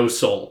has no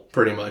soul,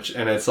 pretty much.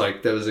 And it's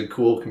like, that was a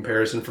cool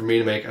comparison for me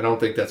to make. I don't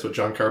think that's what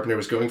John Carpenter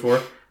was going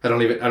for. I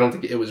don't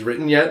think it was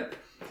written yet.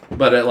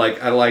 But I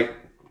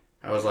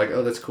was like,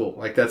 oh, that's cool.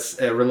 Like,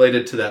 that's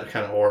related to that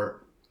kind of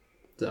horror.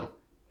 So.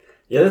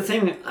 The other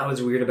thing I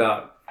was weird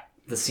about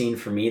the scene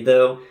for me,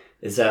 though,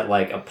 is that,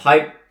 like, a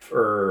pipe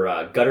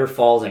or gutter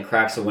falls and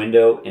cracks a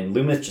window, and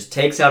Loomis just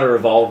takes out a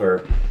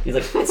revolver. He's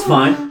like, it's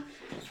fine.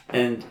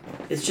 And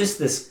it's just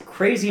this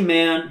crazy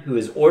man who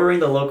is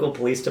ordering the local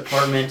police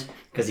department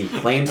because he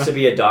claims to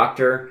be a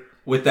doctor.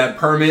 With that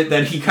permit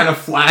that he kind of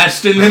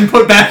flashed and then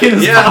put back in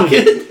his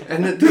pocket.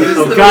 And he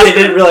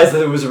didn't realize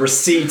that it was a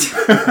receipt.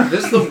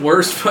 This is the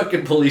worst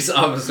fucking police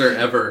officer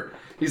ever.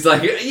 He's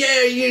like,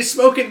 yeah, you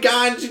smoking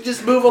guns, you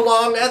just move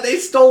along. They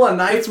stole a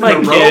knife. It's my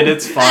and a kid, rope.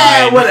 it's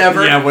fine.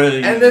 Whatever. Yeah, what are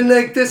they And then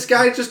like this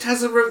guy just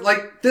has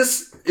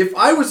this. If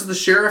I was the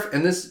sheriff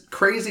and this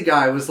crazy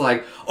guy was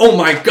like, oh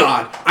my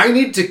god, I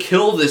need to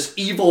kill this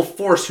evil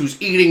force who's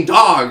eating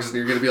dogs, and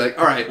you're gonna be like,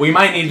 all right, We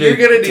might need to. you're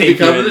gonna need take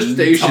to come you to the and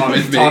station talk,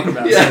 with me. Talk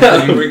about Yeah,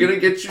 something. we're gonna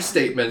get your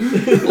statement.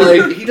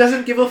 Like, he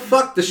doesn't give a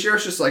fuck. The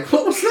sheriff's just like,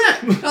 what was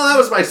that? Oh, that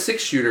was my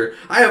 6-shooter.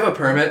 I have a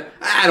permit.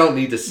 I don't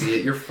need to see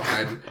it. You're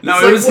fine. No,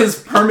 It's it like, was what- his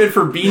permit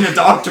for being a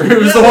doctor. It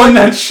was the one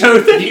that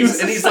showed that he was.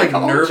 and a he's like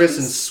nervous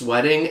and psychologist.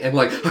 sweating and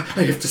like,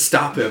 I have to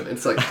stop him.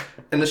 It's like,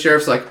 and the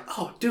sheriff's like,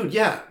 oh, dude,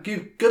 yeah,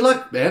 good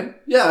luck, man.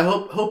 Yeah, I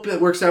hope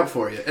it works out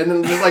for you. And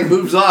then just like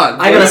moves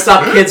on. I gotta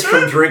stop kids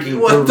from drinking.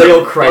 What The the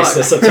real fuck?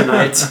 crisis of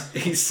tonight.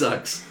 What He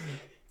sucks.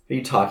 are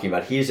you talking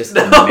about? He is just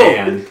No. a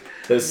man.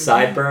 Those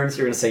sideburns,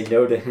 you're gonna say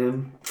no to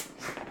him?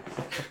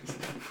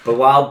 But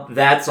while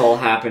that's all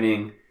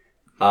happening,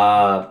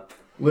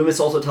 Loomis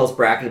also tells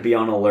Bracken to be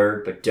on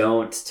alert, but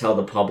don't tell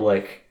the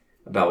public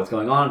about what's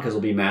going on because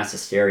there'll be mass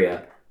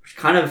hysteria. Which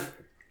kind of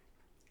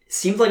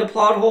seems like a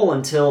plot hole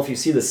until if you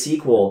see the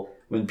sequel,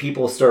 when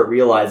people start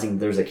realizing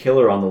there's a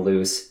killer on the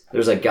loose,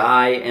 there's a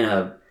guy in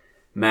a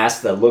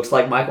mask that looks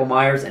like Michael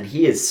Myers, and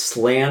he is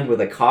slammed with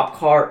a cop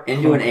car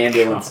into an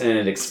ambulance, and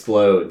it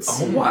explodes.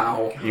 Oh,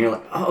 wow. And you're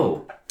like,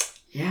 oh,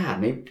 yeah,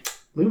 maybe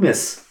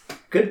Loomis,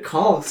 good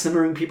call,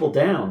 simmering people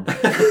down.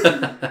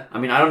 I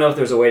mean, I don't know if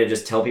there's a way to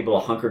just tell people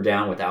to hunker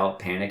down without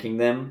panicking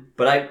them,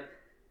 but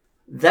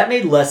that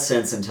made less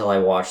sense until I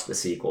watched the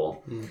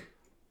sequel.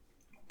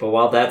 But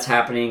while that's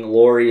happening,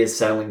 Lori is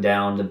settling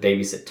down to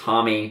babysit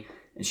Tommy,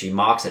 and she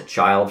mocks a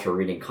child for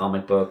reading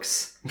comic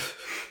books.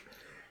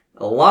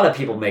 A lot of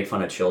people make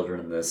fun of children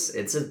in this.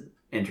 It's an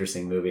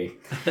interesting movie.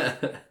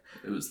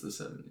 It was the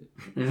 70s.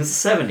 It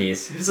was the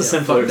 70s. It was a Yeah,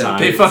 simpler fuck them. time.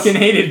 They fucking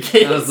hated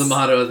kids. That was the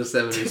motto of the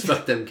 70s.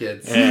 Fuck them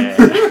kids.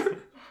 Yeah.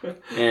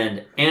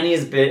 And Annie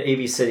is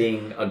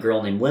babysitting a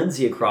girl named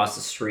Lindsay across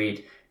the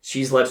street.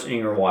 She's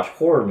letting her watch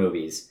horror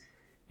movies.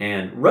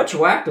 And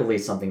retroactively,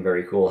 something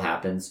very cool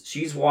happens.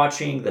 She's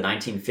watching the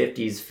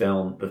 1950s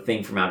film The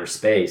Thing from Outer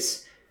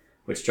Space,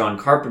 which John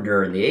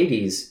Carpenter in the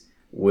 80s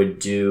would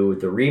do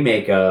the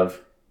remake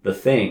of The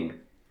Thing.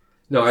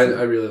 No, I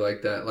really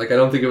like that. Like, I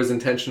don't think it was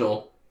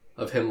intentional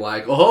of him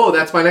like, oh,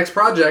 that's my next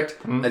project.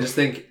 I just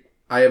think,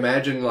 I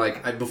imagine,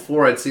 like,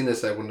 before I'd seen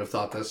this, I wouldn't have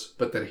thought this,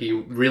 but that he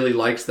really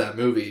likes that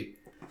movie.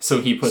 So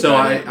he put. So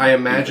that in. I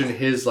imagine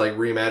his, like,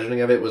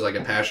 reimagining of it was like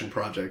a passion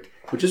project,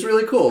 which is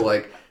really cool.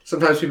 Like,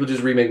 sometimes people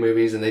just remake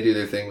movies and they do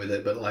their thing with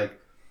it, but, like,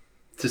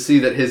 to see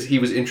that he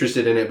was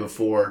interested in it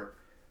before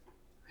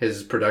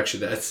his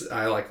production,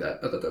 I like that.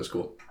 I thought that was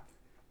cool.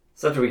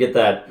 So after we get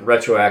that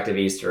retroactive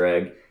Easter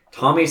egg,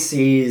 Tommy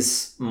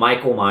sees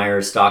Michael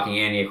Myers stalking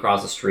Annie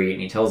across the street,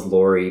 and he tells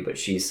Lori, but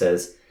she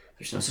says,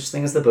 there's no such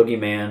thing as the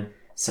boogeyman.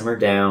 Simmer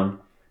down.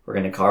 We're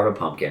going to carve a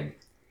pumpkin.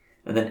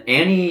 And then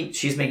Annie,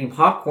 she's making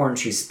popcorn.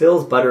 She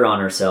spills butter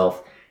on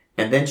herself,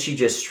 and then she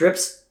just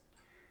strips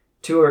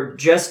to her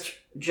just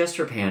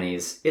her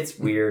panties. It's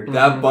weird.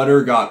 That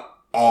butter got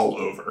all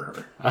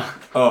over her.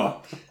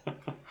 Oh.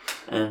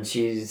 And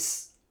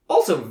she's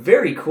also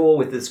very cool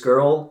with this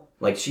girl.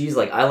 Like, she's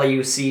like, I let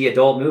you see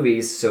adult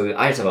movies, so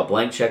I just have a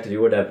blank check to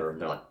do whatever.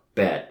 And they're like,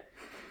 bet.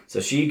 So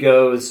she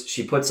goes,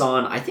 she puts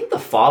on, I think, the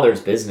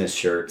Father's Business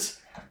shirt,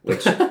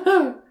 which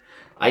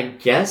I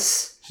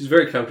guess... She's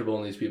very comfortable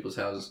in these people's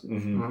houses.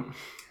 Mm-hmm.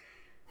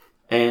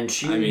 And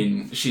she... I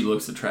mean, she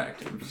looks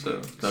attractive, so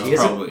that's She is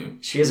probably...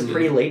 She is a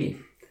pretty lady.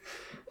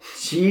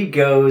 She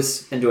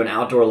goes into an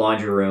outdoor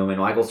laundry room, and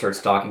Michael starts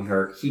stalking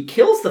her. He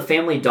kills the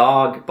family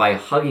dog by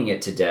hugging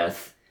it to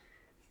death.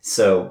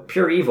 So,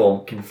 pure evil,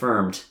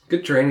 confirmed.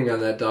 Good training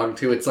on that dog,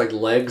 too. It's like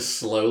legs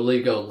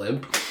slowly go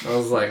limp. I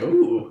was like,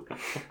 ooh,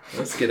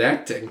 that's good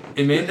acting.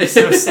 It made me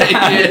so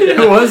sad.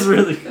 It was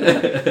really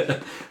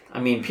good. I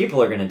mean, people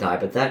are going to die,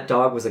 but that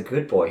dog was a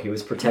good boy. He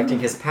was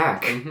protecting his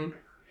pack. Mm-hmm.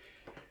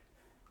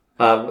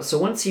 So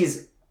once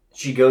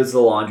she goes to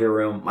the laundry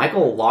room,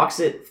 Michael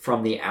locks it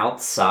from the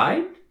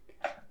outside,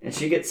 and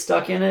she gets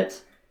stuck in it.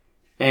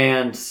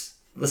 And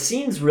the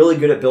scene's really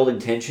good at building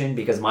tension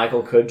because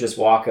Michael could just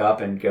walk up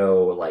and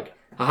go like,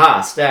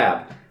 haha,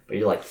 stab. But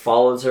he like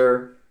follows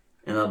her.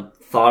 And the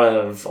thought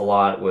of a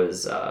lot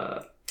was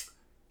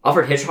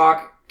Alfred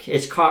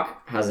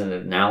Hitchcock has an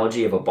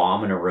analogy of a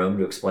bomb in a room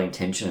to explain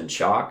tension and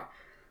shock.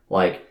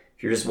 Like,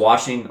 if you're just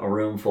watching a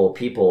room full of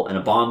people and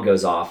a bomb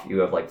goes off, you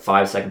have like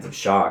 5 seconds of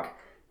shock.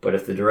 But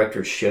if the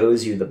director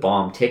shows you the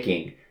bomb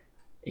ticking,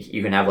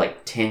 you can have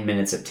like 10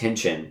 minutes of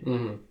tension.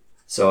 Mm-hmm.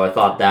 So I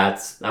thought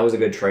that was a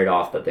good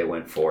trade-off that they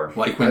went for.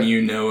 Like when you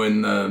know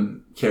and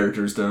the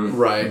characters don't.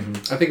 Right.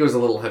 I think it was a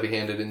little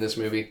heavy-handed in this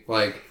movie.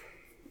 Like,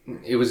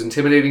 it was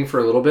intimidating for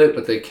a little bit,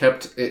 but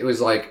it was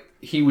like,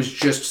 he was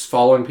just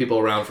following people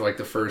around for like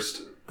the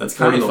first That's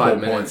kind of the 45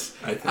 whole minutes.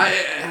 point, I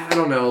think. I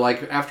don't know,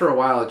 like, after a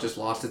while it just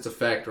lost its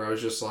effect, where I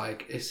was just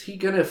like, is he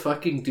gonna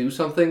fucking do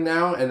something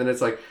now? And then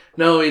it's like,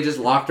 no, he just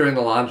locked her in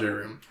the laundry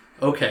room.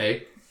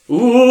 Okay.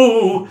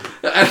 Ooh!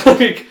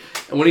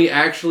 And when he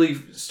actually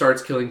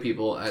starts killing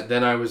people,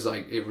 then I was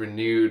like, it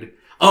renewed.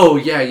 Oh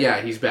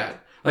yeah, he's bad.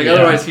 Like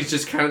otherwise, he's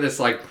just kind of this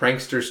like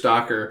prankster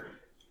stalker,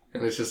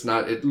 and it's just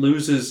not. It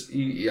loses.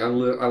 I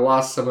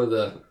lost some of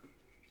the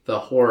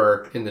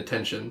horror in the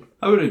tension.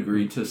 I would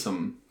agree to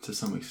some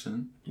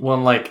extent. Well,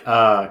 like,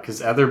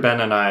 because Ether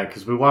Ben and I,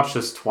 because we watched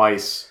this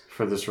twice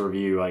for this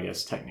review, I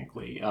guess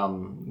technically.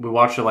 We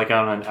watched it like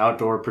on an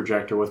outdoor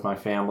projector with my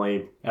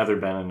family, Ether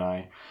Ben and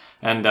I,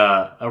 and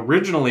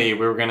originally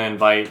we were gonna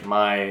invite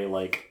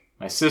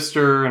my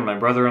sister and my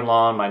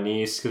brother-in-law and my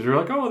niece, because we were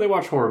like, oh, they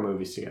watch horror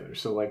movies together,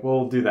 so like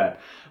we'll do that.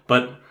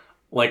 But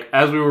like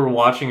as we were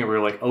watching it, we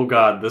were like, oh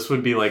god, this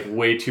would be like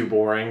way too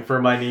boring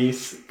for my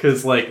niece,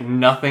 because like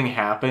nothing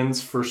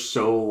happens for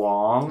so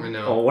long. I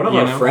know. Oh, one of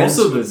our friends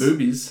also was... the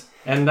boobies.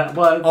 And that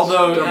was,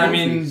 although I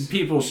mean,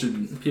 people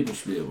should be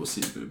able to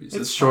see boobies.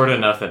 It's short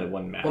enough that it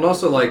wouldn't matter. Well, and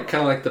also like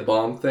kind of like the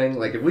bomb thing.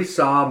 Like if we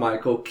saw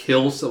Michael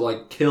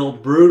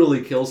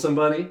brutally kill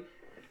somebody,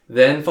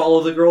 then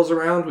follow the girls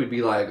around, we'd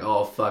be like,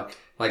 oh fuck.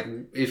 Like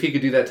if he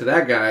could do that to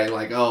that guy,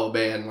 like oh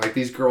man, like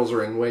these girls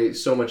are in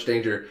so much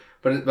danger.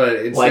 But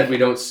instead we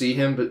don't see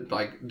him, but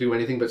like do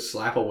anything but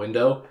slap a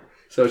window.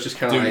 So it's just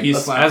kind of like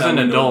as an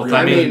adult.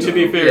 I mean, to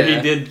be fair, he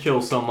did kill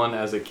someone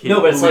as a kid.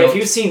 No, but it's like if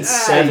you've seen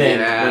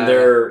Seven when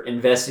they're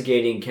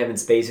investigating Kevin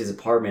Spacey's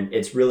apartment,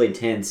 it's really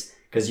tense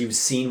because you've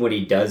seen what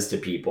he does to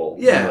people.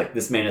 Yeah, and, like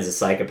this man is a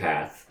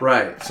psychopath.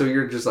 Right. So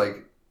you're just like,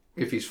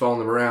 if he's following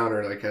them around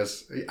or like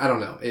I don't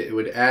know, it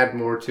would add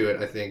more to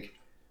it. I think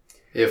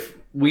if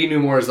we knew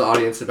more as the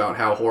audience about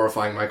how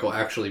horrifying Michael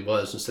actually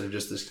was, instead of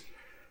just this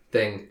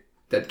thing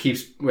that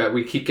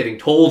we keep getting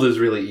told is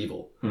really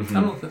evil. Mm-hmm.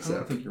 I don't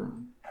think you're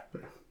wrong.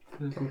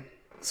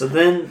 So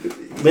then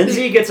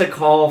Lindsay gets a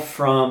call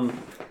from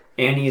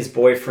Annie's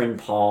boyfriend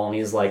Paul, and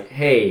he's like,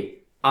 hey,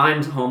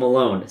 I'm home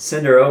alone,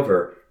 send her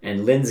over.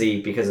 And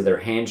Lindsay, because of their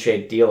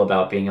handshake deal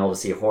about being able to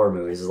see horror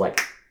movies, is like,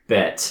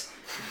 bet.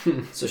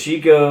 So she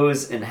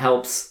goes and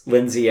helps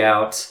Lindsay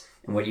out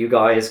in what you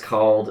guys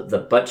called the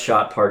butt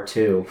shot part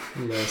 2.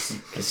 Nice.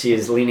 Because she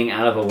is leaning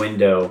out of a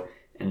window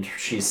and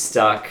she's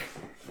stuck,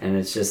 and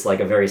it's just like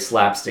a very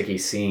slapsticky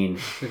scene.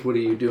 Like, what are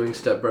you doing,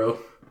 stepbro?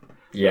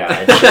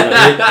 Yeah,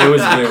 it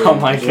was weird. Oh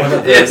my god. One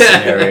of those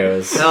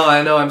scenarios. No,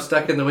 I know, I'm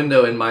stuck in the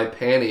window in my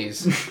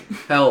panties.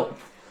 Help.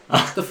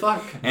 What the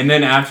fuck? And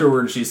then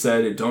afterwards she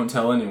said, don't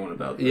tell anyone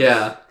about this.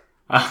 Yeah.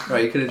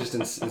 Right, you could have just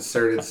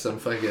inserted some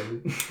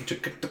fucking...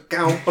 like,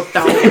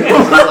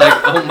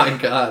 oh my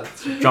god.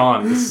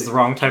 John, this is the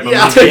wrong type of movie.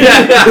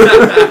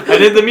 Yeah. I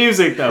did the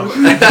music, though.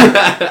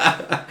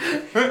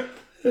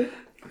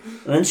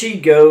 And then she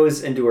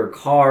goes into her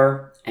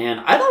car, and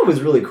I thought it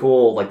was really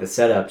cool, like the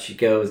setup. She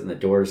goes, and the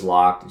door's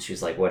locked, and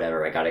she's like,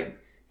 whatever, I gotta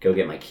go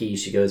get my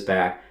keys. She goes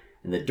back,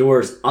 and the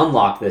door's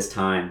unlocked this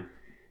time.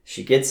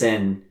 She gets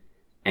in,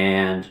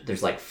 and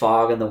there's like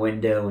fog in the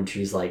window, and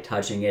she's like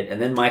touching it.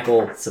 And then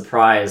Michael,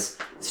 surprise,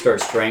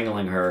 starts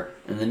strangling her,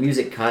 and the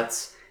music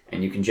cuts,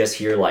 and you can just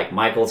hear like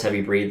Michael's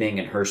heavy breathing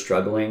and her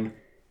struggling.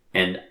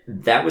 And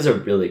that was a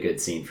really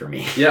good scene for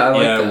me. Yeah, I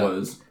like that. It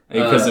was.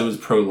 Because it was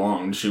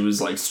prolonged. She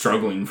was like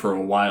struggling for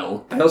a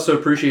while. I also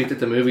appreciate that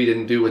the movie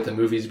didn't do what the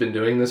movie's been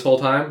doing this whole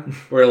time.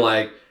 Where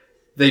like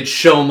they'd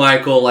show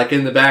Michael like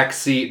in the back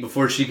seat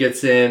before she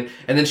gets in,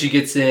 and then she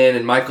gets in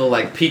and Michael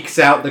like peeks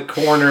out the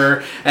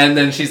corner, and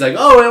then she's like,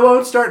 oh, it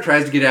won't start,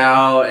 tries to get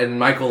out, and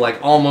Michael like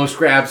almost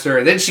grabs her,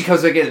 and then she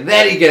comes back in, and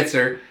then he gets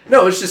her.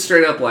 No, it's just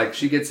straight up like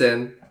she gets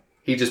in,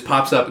 he just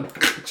pops up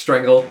and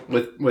strangle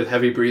with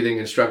heavy breathing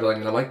and struggling,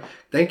 and I'm like,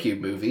 thank you,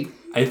 movie.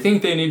 I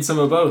think they need some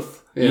of both.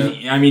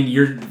 Yeah. I mean,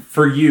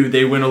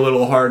 they went a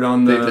little hard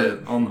on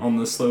the on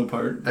the slow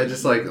part. I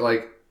just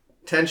like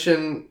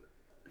tension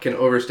can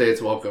overstay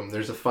its welcome.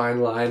 There's a fine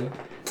line,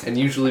 and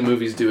usually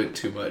movies do it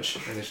too much,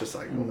 and it's just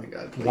like, oh my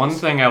god. Please. One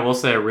thing I will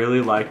say I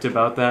really liked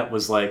about that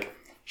was like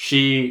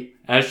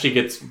as she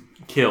gets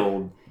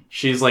killed,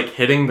 she's like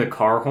hitting the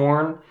car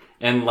horn,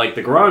 and like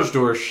the garage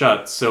door is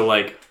shut, so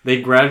like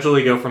they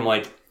gradually go from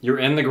like you're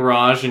in the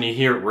garage and you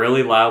hear it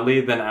really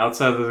loudly, then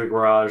outside of the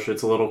garage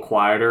it's a little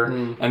quieter,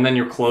 and then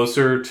you're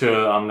closer to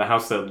the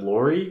house that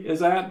Lori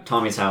is at.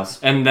 Tommy's house.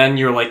 And then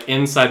you're like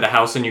inside the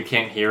house and you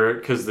can't hear it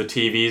because the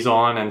TV's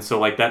on, and so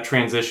like that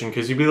transition,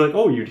 because you'd be like,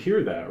 oh, you'd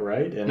hear that,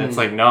 right? And it's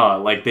like, nah,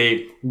 like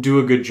they do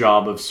a good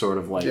job of sort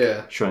of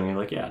like showing you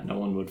like, yeah, no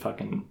one would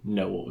fucking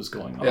know what was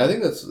going on. Yeah, I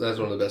think that's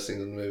one of the best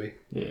things in the movie.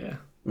 Yeah.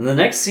 And the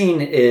next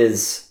scene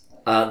is,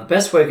 the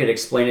best way I could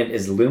explain it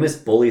is Loomis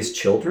bullies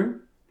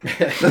children.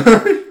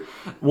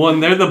 Well,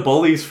 and they're the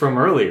bullies from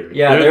earlier.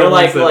 Yeah, they were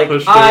like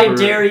I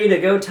dare you to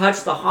go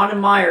touch the Haunted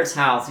Myers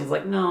house. He's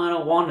like, no, I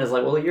don't want it. It's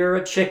like, well, you're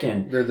a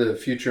chicken. They're the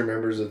future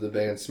members of the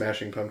band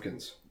Smashing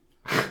Pumpkins.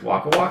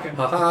 Waka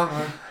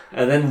waka.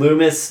 And then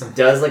Loomis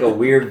does like a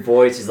weird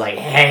voice. He's like,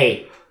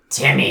 hey,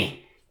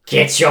 Timmy,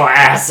 get your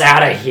ass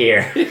out of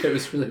here. It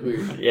was really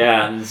weird.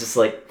 Yeah, and it's just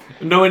like...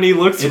 No, and he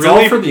looks it's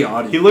really all for the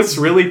audience. He looks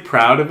really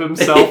proud of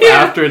himself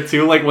after it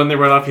too. Like when they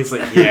run off, he's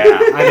like, "Yeah,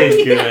 I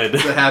did good."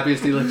 It's the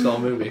happiest he looks all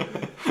movie.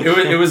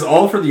 It was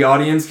all for the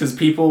audience because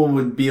people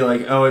would be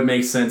like, "Oh, it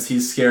makes sense.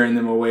 He's scaring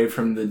them away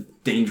from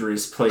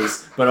dangerous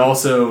place, but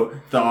also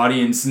the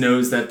audience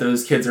knows that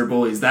those kids are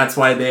bullies. That's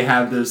why they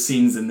have those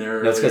scenes in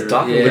there. That's because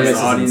Dr. Because Loomis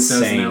the audience is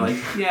knows, insane. and they're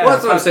like, yeah. Well,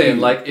 that's what I'm fuck saying.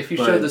 you. Like, if you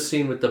But- show the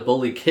scene with the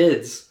bully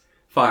kids,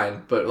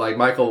 fine. But like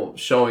Michael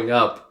showing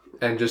up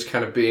and just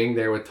kind of being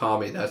there with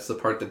Tommy, that's the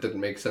part that didn't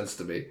make sense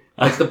to me.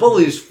 Like the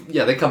bullies,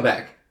 yeah, they come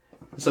back,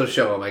 so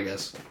show them, I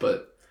guess.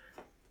 But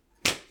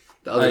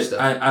the other stuff,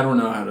 I don't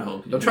know how to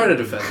help you. don't try to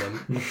defend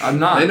them. I'm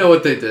not. They know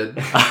what they did.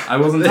 I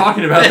wasn't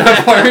talking about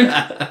that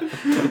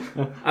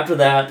part. After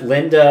that,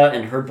 Linda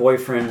and her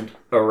boyfriend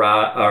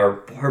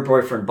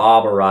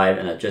Bob arrive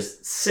in a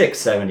just sick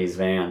 70s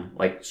van,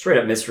 like straight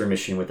up Mystery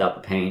Machine without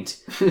the paint.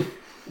 And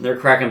they're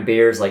cracking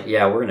beers, like,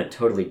 yeah, we're gonna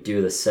totally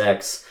do the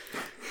sex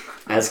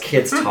as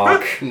kids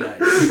talk.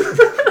 Nice.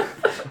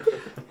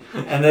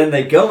 And then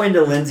they go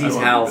into Lindsay's I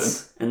love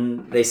house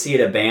and they see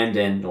it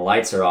abandoned. The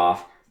lights are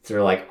off. So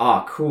they're like,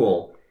 "Oh,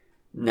 cool.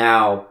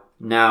 Now,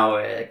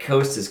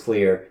 coast is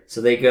clear."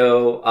 So they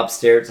go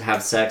upstairs to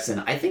have sex in,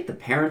 I think, the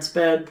parents'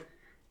 bed.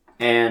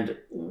 And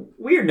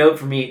weird note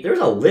for me, there's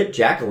a lit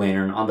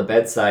jack-o'-lantern on the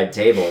bedside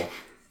table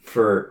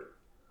for,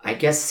 I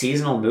guess,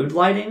 seasonal mood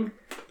lighting.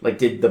 Like,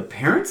 did the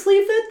parents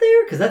leave that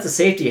there? Because that's a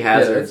safety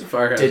hazard. Yeah, that's a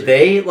fire hazard. Did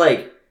they,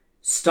 like,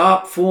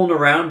 stop fooling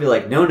around and be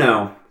like,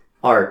 no,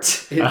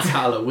 art? It's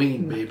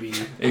Halloween, baby.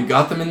 It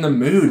got them in the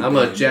mood. I'm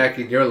man. a Jack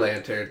in your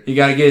lantern. You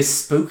gotta get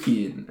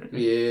spooky in there.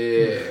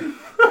 Yeah.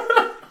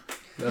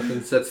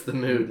 Nothing sets the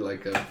mood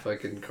like a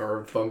fucking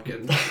carved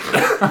pumpkin.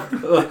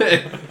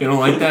 You don't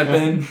like that,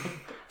 Ben?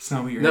 It's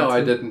not what you're No, into.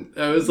 I didn't.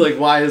 I was like,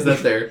 why is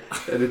that there?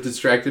 And it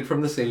distracted from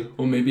the scene.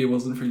 Well, maybe it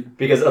wasn't for you.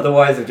 Because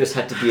otherwise there just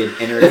had to be an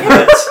inner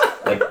cut,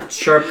 like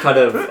sharp cut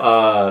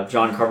of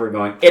John Carver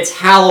going, "It's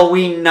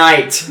Halloween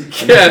night," and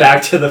then Yeah.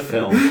 back to the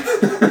film.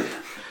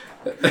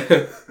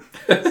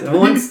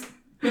 So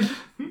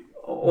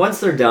once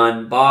they're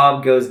done,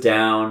 Bob goes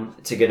down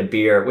to get a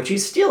beer, which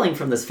he's stealing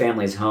from this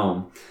family's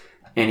home,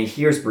 and he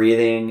hears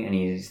breathing, and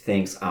he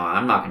thinks, "Oh,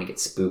 I'm not going to get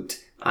spooked.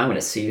 I'm going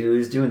to see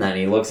who's doing that." And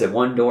he looks at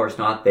one door, it's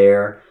not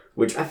there,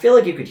 which I feel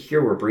like you could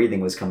hear where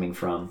breathing was coming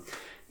from.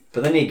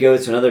 But then he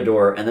goes to another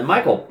door, and then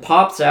Michael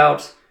pops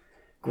out,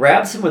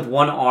 grabs him with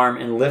one arm,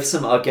 and lifts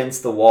him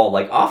against the wall,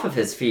 like off of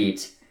his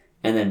feet,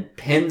 and then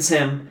pins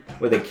him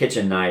with a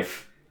kitchen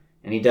knife.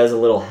 And he does a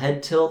little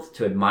head tilt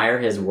to admire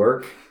his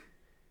work.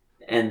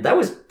 And that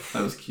was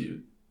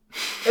cute.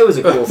 It was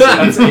a cool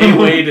That's scene. a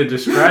way to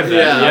describe that,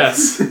 Yeah.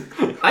 yes.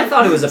 I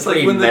thought it was a It's like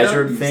pretty when the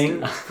measured dog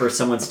thing used for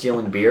someone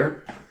stealing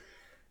beer.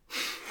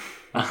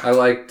 I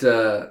liked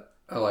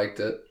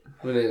it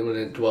when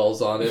it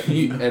dwells on it.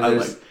 And I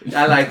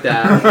I like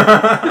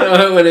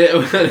that. when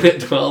it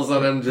dwells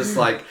on him just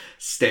like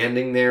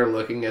standing there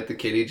looking at the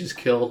kid he just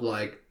killed,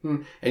 like,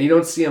 and you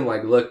don't see him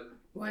like look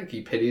like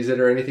he pities it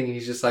or anything.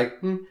 He's just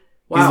like, wow.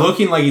 He's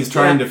looking like he's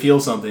trying Yeah. to feel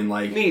something.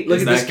 Like, Neat. Look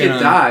is at this that kid gonna-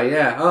 die.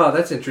 Yeah. Oh,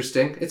 that's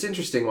interesting. It's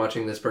interesting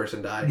watching this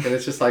person die. And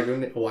it's just like,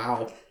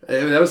 wow.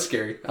 That was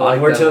scary. I liked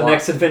Onward that to a the lot.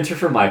 next adventure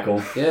for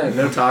Michael. Yeah,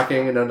 no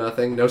talking and no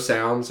nothing. No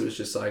sounds. It was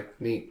just like,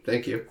 neat.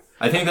 Thank you.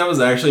 I think that was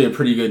actually a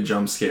pretty good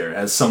jump scare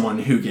as someone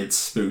who gets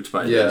spooked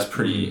by Yeah. this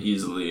pretty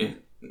easily,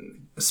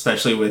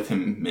 especially with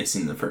him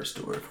missing the first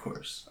door, of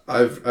course.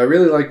 I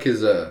really like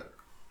his, I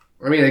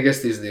mean, I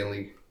guess these are the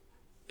only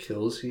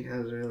kills he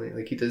has, really.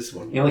 Like, he does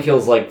one. He only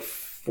kills like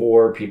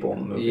 4 people in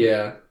the movie.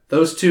 Yeah.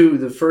 Those two,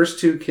 the first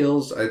 2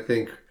 kills, I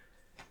think,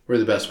 were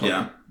the best one.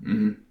 Yeah.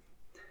 Mm-hmm.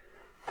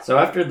 So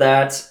after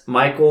that,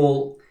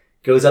 Michael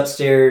goes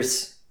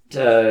upstairs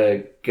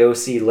to go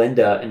see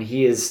Linda, and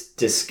he is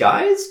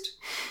disguised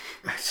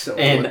I don't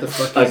know and what the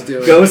fuck a he's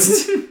doing.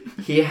 ghost.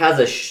 He has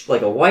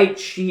a white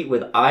sheet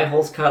with eye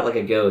holes cut like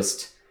a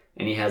ghost,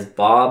 and he has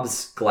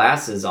Bob's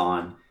glasses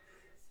on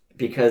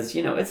because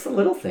it's the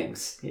little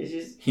things.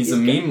 He's a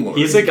meme lord.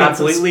 He's a got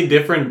some- completely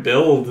different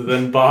build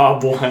than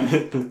Bob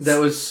wanted. That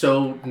was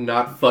so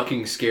not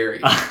fucking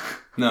scary.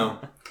 No.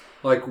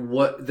 Like,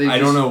 what? I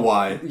don't know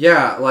why.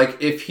 Yeah, like,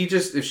 if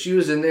she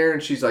was in there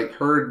and she's, like,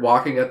 heard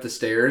walking up the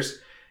stairs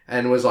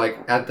and was, like,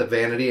 at the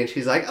vanity and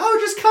she's like, oh,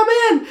 just come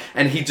in!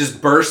 And he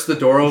just bursts the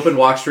door open,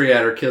 walks straight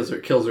at her, kills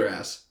her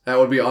ass. That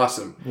would be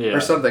awesome. Yeah. Or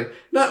something.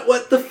 Not,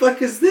 what the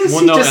fuck is this? Well,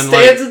 He no, just and,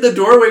 stands in the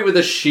doorway with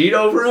a sheet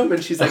over him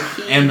and she's like,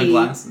 And the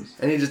glasses.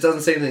 And he just doesn't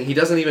say anything. He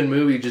doesn't even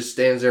move. He just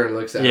stands there and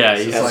looks at her. Yeah,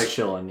 It's he's just just like,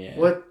 chilling, yeah.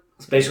 what?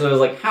 So basically, it was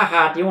like,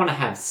 haha, do you want to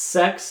have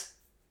sex?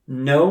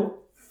 No?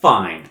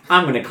 Fine.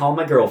 I'm going to call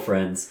my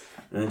girlfriends.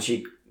 And then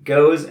she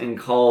goes and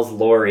calls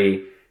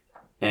Lori,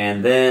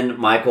 and then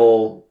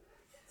Michael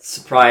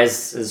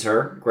surprises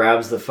her,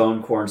 grabs the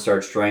phone cord and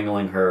starts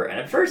strangling her. And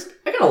at first,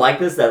 I kind of like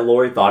this, that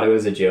Lori thought it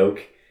was a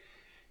joke.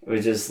 It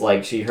was just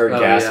like she heard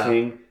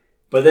gasping. Yeah.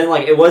 But then,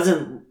 like, it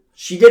wasn't...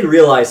 She did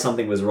realize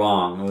something was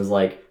wrong. It was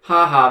like,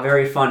 haha,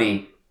 very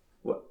funny.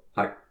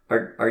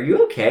 Are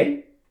you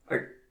okay?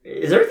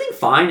 Is everything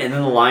fine? And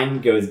then the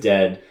line goes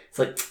dead. It's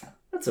like,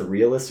 that's a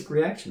realistic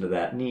reaction to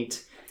that.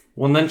 Neat.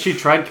 Well, and then she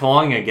tried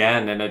calling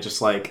again, and it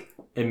just, like,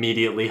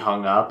 immediately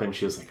hung up, and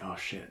she was like, oh,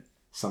 shit,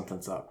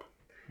 something's up.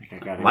 Like,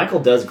 I gotta, Michael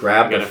does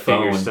grab the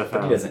figure phone, stuff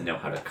but he out. doesn't know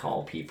how to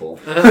call people.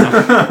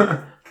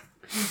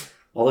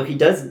 although he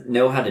does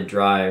know how to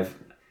drive,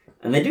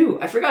 and they do.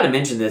 I forgot to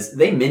mention this.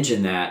 They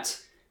mention that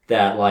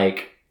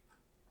like.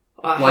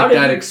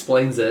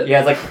 Explains it.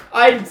 Yeah,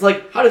 it's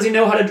like, how does he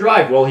know how to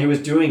drive? Well, he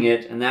was doing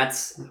it, and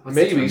that's...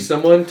 Maybe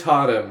someone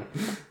taught him.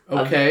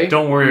 Okay.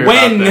 Don't worry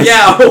about this.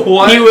 Yeah,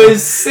 what? He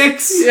was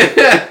 6.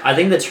 Yeah. I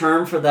think the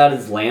term for that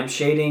is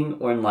lampshading,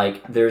 when,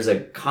 like, there's a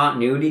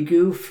continuity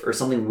goof or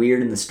something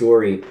weird in the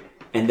story,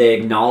 and they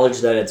acknowledge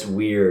that it's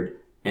weird,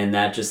 and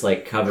that just,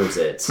 like, covers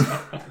it. So,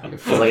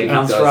 like, it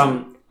comes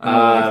from...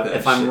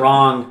 if I'm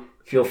wrong,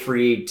 feel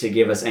free to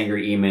give us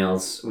angry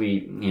emails.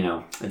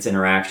 It's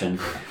interaction.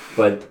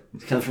 But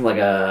it comes from like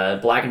a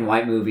black and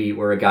white movie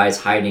where a guy's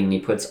hiding and he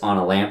puts on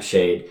a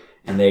lampshade,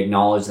 and they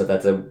acknowledge that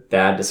that's a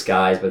bad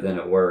disguise, but then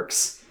it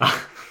works.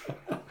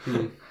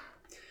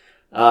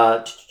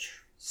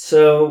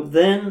 So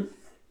then,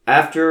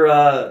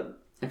 after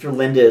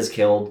Linda is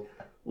killed,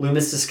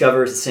 Loomis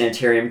discovers the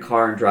sanitarium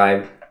car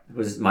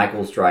was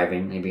Michael's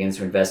driving, and he begins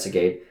to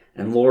investigate.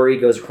 And Lori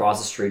goes across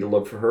the street to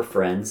look for her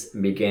friends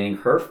and beginning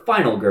her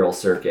final girl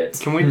circuit.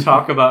 Can we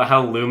talk about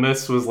how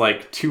Loomis was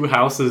like 2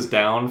 houses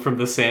down from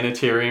the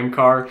sanitarium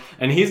car,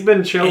 and he's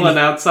been chilling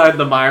outside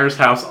the Myers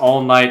house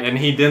all night, and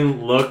he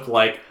didn't look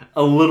like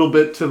a little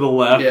bit to the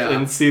left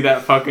and see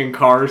that fucking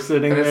car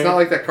sitting there? And it's not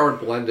like that car would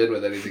blend in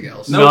with anything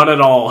else. Not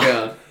at all.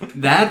 Yeah.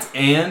 That,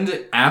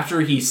 and after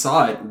he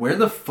saw it, where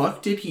the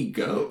fuck did he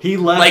go? He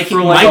left for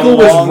Michael a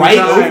was long right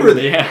time. over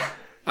there. Yeah.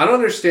 I don't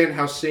understand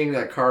how seeing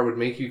that car would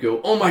make you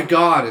go, oh my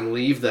god, and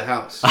leave the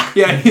house.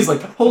 Yeah, he's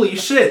like, holy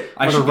shit,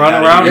 I should run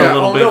around a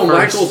little bit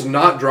first. Michael's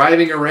not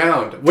driving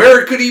around.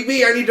 Where could he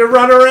be? I need to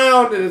run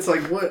around. And it's like,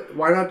 what?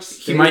 Why not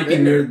just He might be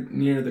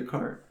near the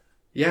car.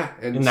 Yeah.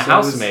 And in the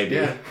house, maybe.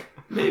 Yeah.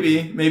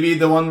 Maybe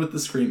the one with the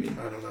screaming.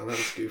 I don't know, that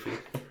was goofy.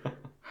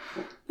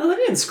 No, they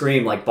didn't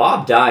scream. Like,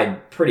 Bob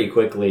died pretty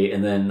quickly,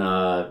 and then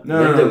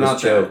Linda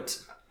was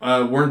choked.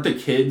 Weren't the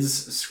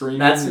kids screaming?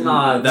 That's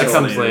not... That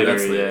comes later,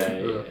 That's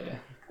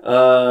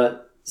yeah.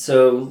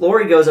 So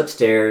Lori goes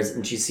upstairs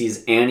and she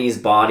sees Annie's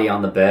body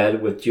on the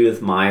bed with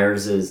Judith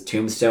Myers'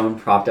 tombstone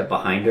propped up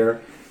behind her.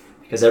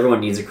 Because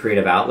everyone needs a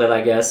creative outlet,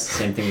 I guess.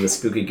 Same thing with a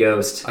spooky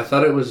ghost. I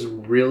thought it was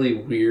really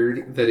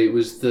weird that it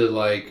was the,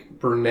 like,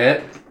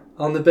 brunette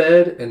on the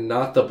bed and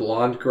not the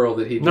blonde girl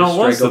that he just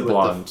strangled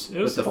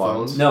with the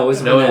phones. No, it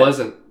was No, it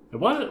wasn't.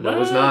 What? No, it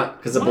was not.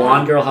 Because the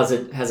blonde girl has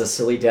a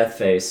silly death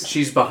face.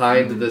 She's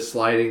behind the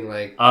sliding,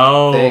 like,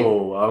 thing.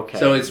 Okay.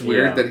 So it's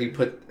weird that he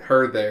put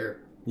her there.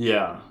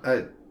 Yeah.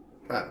 I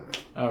don't know.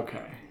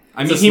 Okay.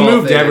 I mean, he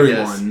moved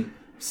everyone,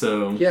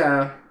 so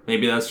yeah,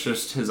 maybe that's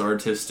just his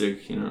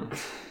artistic,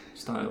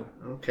 style.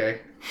 Okay.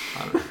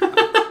 I don't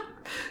know.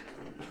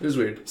 It was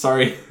weird.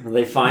 Sorry.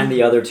 They find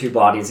the other 2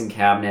 bodies in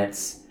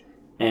cabinets,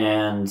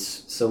 and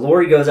so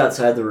Lori goes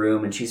outside the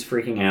room and she's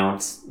freaking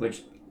out,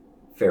 which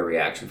fair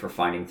reaction for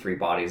finding 3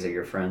 bodies of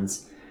your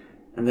friends.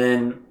 And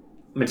then,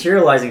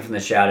 materializing from the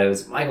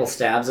shadows, Michael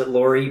stabs at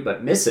Lori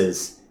but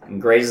misses and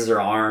grazes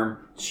her arm.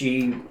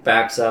 She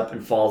backs up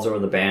and falls over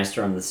the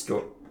banister on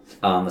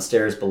the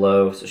stairs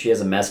below, so she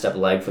has a messed up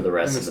leg for the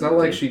rest of the movie. It's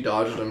not like she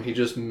dodged him, he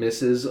just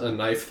misses a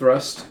knife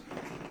thrust.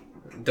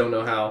 Don't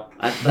know how.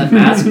 That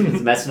mask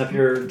is messing up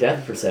your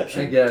depth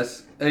perception. I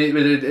guess.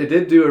 It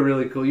did do a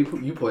really cool...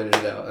 You pointed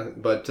it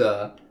out, but...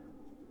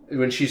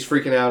 when she's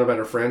freaking out about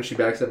her friend, she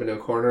backs up into a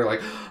corner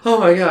like, oh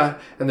my god.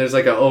 And there's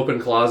like an open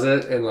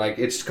closet and like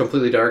it's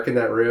completely dark in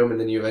that room. And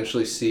then you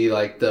eventually see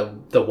like the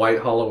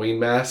white Halloween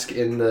mask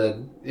in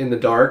the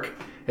dark.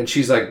 And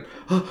she's like,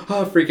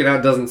 freaking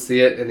out, doesn't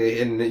see it. And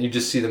you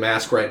just see the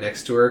mask right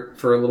next to her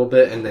for a little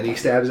bit. And then he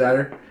stabs at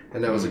her.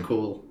 And that was a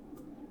cool...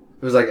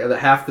 It was like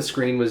half the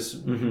screen was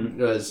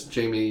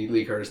Jamie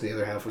Lee Curtis and the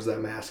other half was that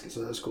mask.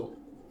 So that was cool.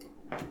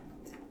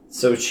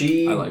 So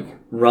she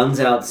runs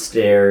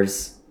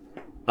outstairs...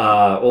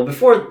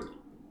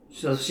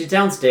 so she's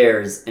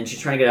downstairs and she's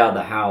trying to get out of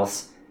the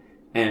house,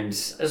 and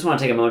I just want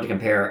to take a moment to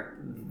compare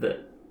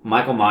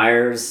Michael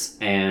Myers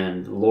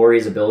and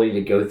Laurie's ability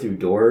to go through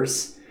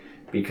doors,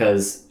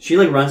 because she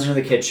runs into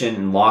the kitchen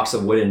and locks a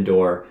wooden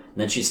door, and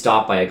then she's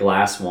stopped by a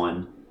glass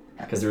one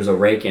because there's a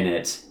rake in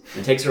it.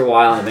 And it takes her a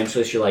while, and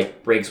eventually she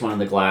breaks one of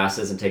the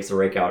glasses and takes the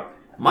rake out.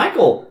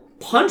 Michael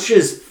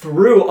punches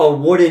through a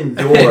wooden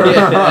door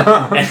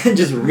and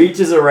just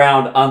reaches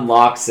around,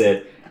 unlocks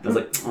it. I was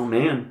like, oh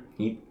man,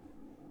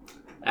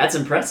 that's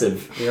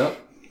impressive. Yep.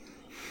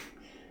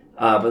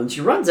 But when she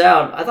runs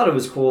out, I thought it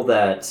was cool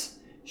that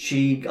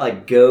she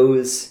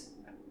goes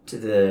to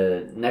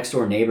the next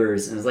door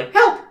neighbors and is like,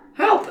 help,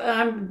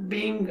 I'm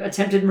being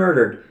attempted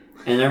murdered.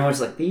 And everyone's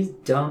like, these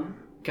dumb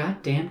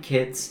goddamn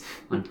kids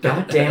on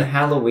goddamn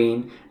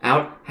Halloween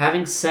out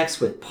having sex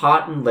with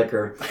pot and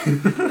liquor.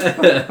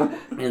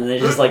 And they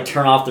just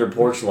turn off their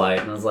porch light.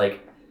 And I was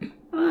like,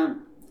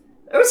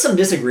 there was some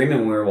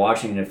disagreement when we were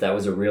watching if that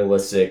was a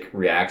realistic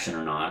reaction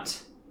or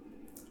not.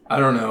 I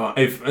don't know.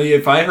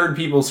 If I heard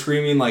people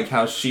screaming like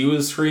how she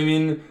was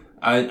screaming,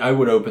 I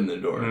would open the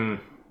door.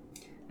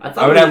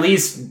 I would at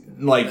least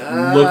look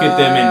at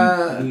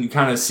them and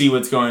kind of see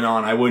what's going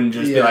on. I wouldn't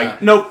just be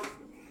like, nope.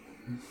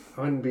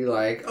 I wouldn't be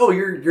like, oh,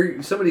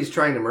 you're somebody's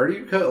trying to murder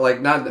you.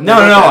 Like not. No.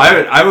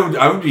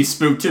 I would be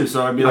spooked too.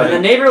 So I'd be like, the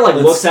neighbor like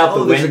looks out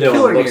the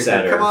window and looks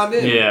at her. Come on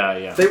in. Yeah.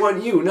 If they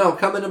want you, no,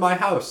 come into my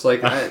house.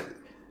 Like,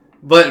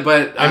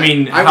 but I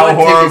mean, I how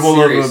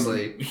horrible of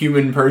a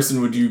human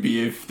person would you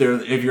be if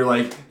you're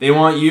like, they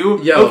want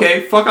you? Yo,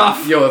 okay, fuck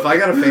off. Yo, if I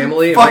got a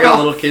family, if Fuck I got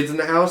off. little kids in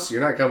the house,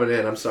 you're not coming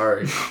in. I'm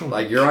sorry.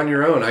 Like, you're on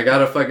your own. I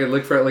gotta fucking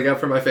look out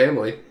for my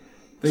family.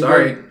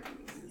 Sorry.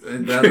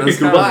 That's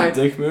kind of a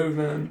dick move,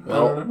 man.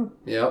 Well, I don't know.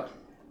 Yep.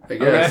 I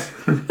guess.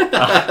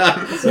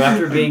 Okay. So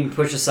after being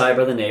pushed aside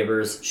by the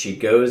neighbors, she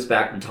goes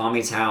back to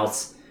Tommy's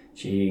house.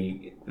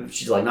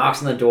 She's like knocks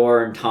on the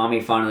door, and Tommy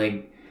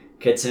finally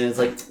gets in and is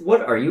like,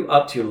 "What are you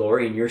up to,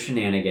 Lori, and your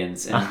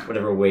shenanigans?" And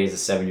whatever ways a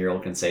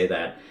 7-year-old can say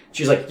that.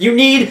 She's like, "You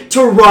need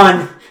to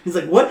run." He's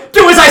like, "What?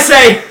 Do as I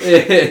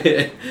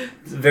say."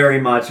 Very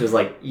much was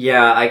like,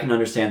 yeah, I can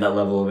understand that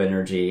level of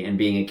energy, and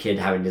being a kid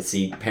having to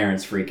see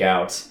parents freak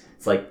out.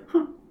 It's like,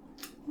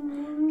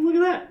 look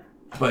at that.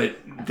 But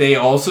they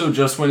also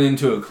just went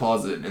into a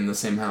closet in the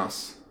same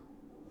house.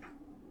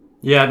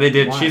 Yeah, they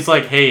did. Why? She's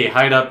like, "Hey,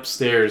 hide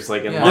upstairs."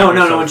 Like, and Yeah. lock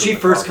No. yourself When in she the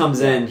first closet.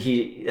 comes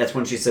in, that's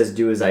when she says,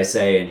 "Do as I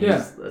say,"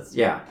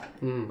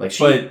 and like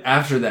she. But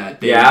after that,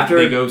 they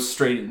go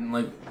straight and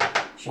like,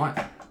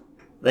 what?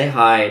 They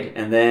hide,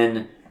 and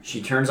then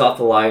she turns off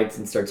the lights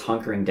and starts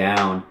hunkering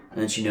down,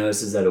 and then she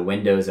notices that a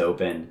window's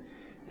open,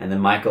 and then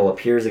Michael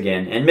appears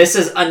again and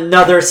misses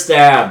another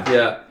stab.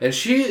 Yeah, and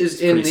she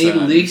is in the pretty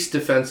sad. least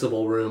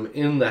defensible room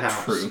in the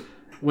house. True.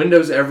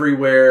 Windows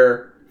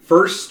everywhere.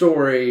 First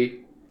story.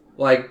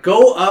 Like,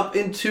 go up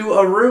into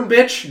a room,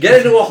 bitch.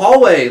 Get into a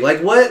hallway.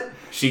 Like, what?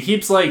 She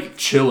keeps like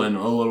chilling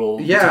a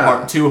little.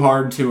 Yeah. Too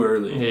hard, too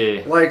early.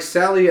 Yeah. Like,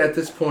 Sally at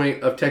this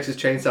point of Texas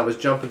Chainsaw was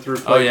jumping through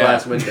Oh plate yeah.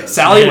 glass windows.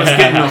 Sally was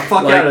getting the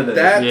fuck Like, out of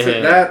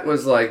there. that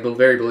was like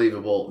very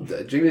believable.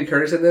 Jamie Lee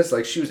Curtis in this,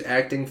 like, she was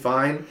acting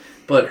fine,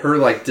 but her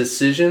like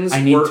decisions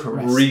I need were to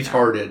rest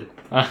retarded.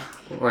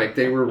 Like,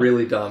 they were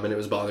really dumb, and it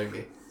was bothering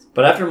me.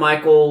 But after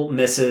Michael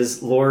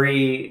misses,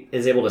 Lori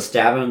is able to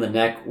stab him in the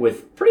neck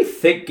with pretty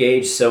thick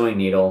gauge sewing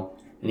needle,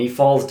 and he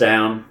falls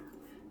down,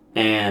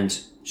 and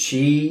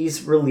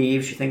she's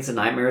relieved. She thinks the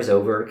nightmare is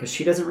over because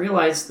she doesn't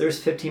realize there's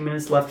 15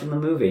 minutes left in the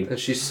movie. And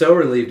she's so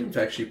relieved. In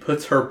fact, she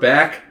puts her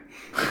back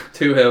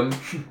to him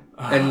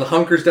and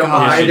hunkers down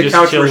behind she the just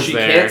couch where chills she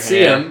there, can't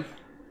see yeah. him.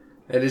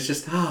 And it's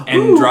just,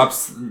 And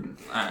drops.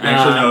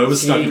 Actually, no, it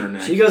was stuck in her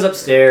neck. She goes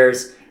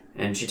upstairs,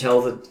 and she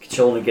tells the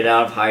children to get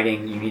out of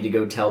hiding. You need to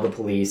go tell the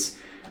police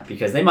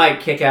because they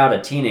might kick out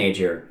a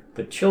teenager,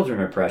 but children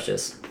are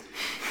precious.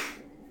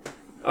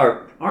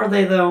 Are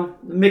they, though?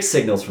 Mixed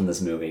signals from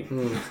this movie.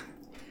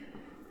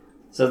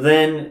 So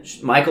then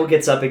Michael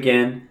gets up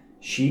again.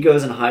 She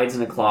goes and hides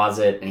in a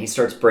closet, and he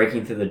starts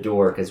breaking through the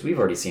door because we've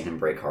already seen him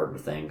break hard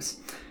with things.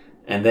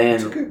 And it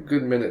took then a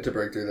good minute to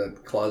break through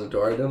that closet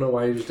door. I don't know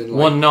why you just didn't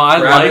Well, no, I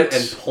grab liked-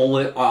 it and pull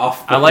it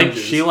off the I like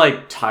hinges. she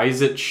like ties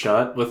it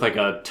shut with like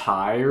a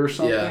tie or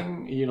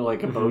something, Yeah. you know,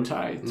 like a bow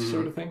tie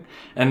sort of thing.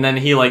 And then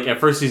he like at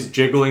first he's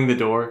jiggling the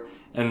door,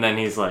 and then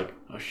he's like,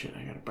 "Oh shit,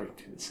 I gotta break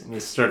through this," and he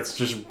starts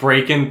just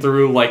breaking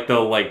through like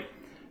the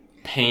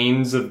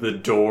panes of the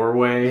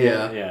doorway.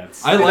 Yeah.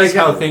 It's, I like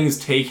how things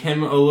take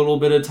him a little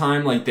bit of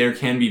time. Like, there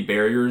can be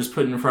barriers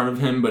put in front of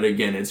him, but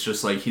again, it's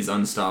just like he's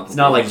unstoppable. it's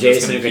not like He's just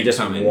Jason gonna who can keep just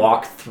coming.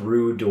 walk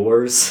through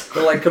doors.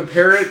 But like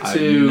compare it I've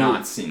to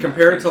not seen that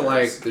compare it to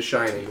franchise. like The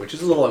Shining, which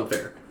is a little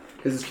unfair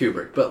because it's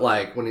Kubrick. But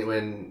like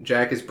when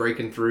Jack is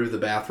breaking through the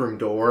bathroom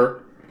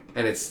door,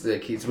 and it's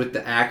like he's with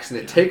the axe, and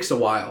it takes a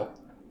while.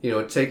 You know,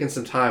 it's taking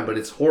some time, but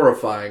it's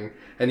horrifying,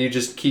 and you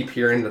just keep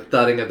hearing the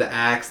thudding of the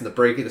axe and the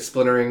breaking, the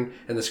splintering,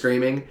 and the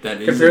screaming.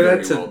 That is compare a very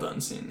that to well done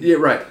scene. yeah,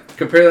 right.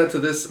 Compare that to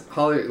this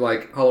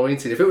Halloween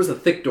scene. If it was a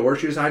thick door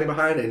she was hiding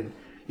behind, and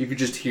you could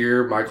just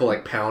hear Michael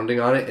like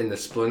pounding on it and the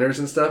splinters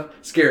and stuff,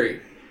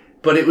 scary.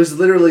 But it was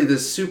literally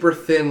this super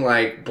thin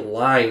like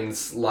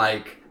blinds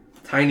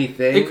tiny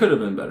thing. It could have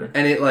been better.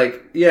 And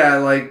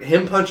it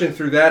him punching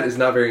through that is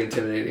not very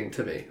intimidating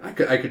to me. I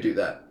could do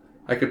that.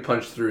 I could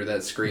punch through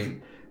that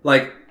screen.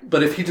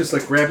 But if he just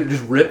grabbed it,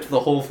 just ripped the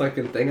whole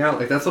fucking thing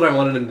out, that's what I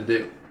wanted him to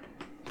do.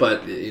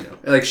 But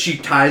she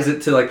ties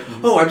it to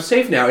oh, I'm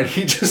safe now, and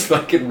he just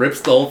fucking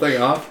rips the whole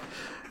thing off.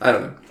 I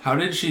don't know. How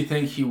did she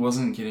think he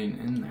wasn't getting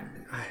in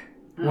there?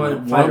 Fight or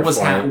What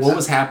flight.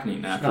 was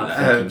happening after Not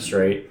that? thinking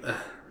straight.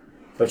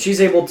 But she's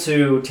able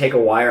to take a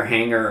wire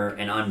hanger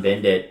and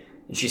unbend it,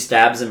 and she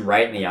stabs him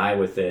right in the eye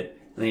with it.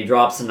 And then he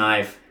drops the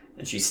knife,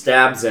 and she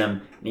stabs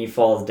him, and he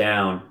falls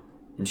down.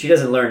 And she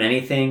doesn't learn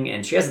anything,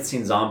 and she hasn't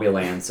seen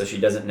Zombieland, so she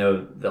doesn't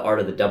know the art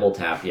of the double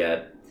tap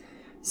yet.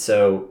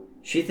 So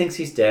she thinks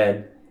he's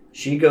dead.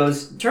 She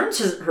turns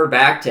her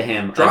back to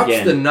him Drops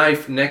again. the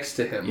knife next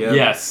to him. Yep.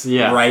 Yes,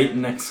 yeah. Right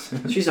next to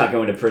him. She's not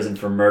going to prison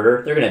for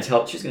murder.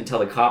 She's gonna tell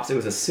the cops it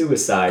was a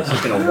suicide.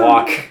 She's gonna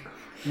walk.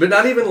 But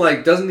not even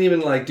doesn't even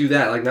do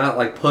that.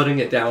 Not putting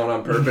it down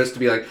on purpose to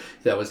be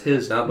that was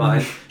his, not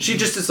mine. She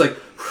just is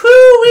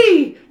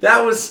whoo-wee,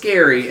 that was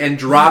scary, and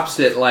drops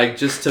it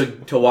just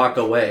to walk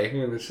away.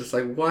 And it's just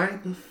why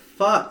the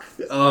fuck?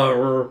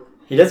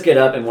 He does get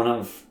up in one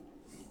of,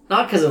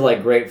 not because of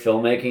like great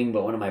filmmaking,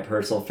 but one of my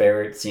personal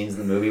favorite scenes in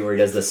the movie where he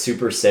does the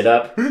super sit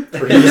up,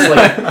 where he just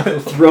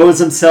like throws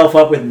himself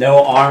up with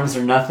no arms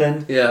or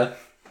nothing. Yeah.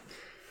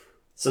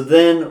 So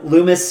then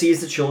Loomis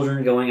sees the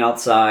children going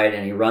outside,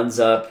 and he runs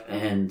up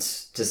and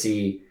to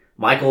see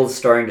Michael's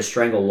starting to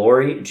strangle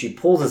Lori, and she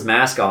pulls his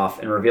mask off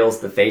and reveals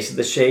the face of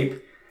the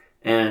shape.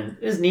 And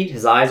it's neat.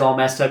 His eyes all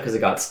messed up because it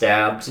got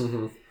stabbed.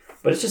 Mm-hmm.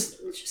 But it's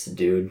just a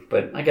dude.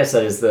 But I guess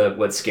that is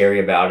what's scary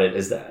about it,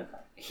 is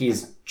that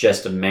he's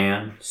just a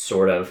man,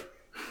 sort of.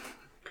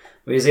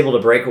 But he's able to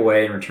break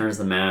away and returns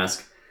the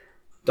mask.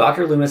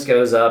 Dr. Loomis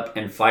goes up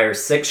and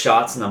fires 6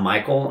 shots into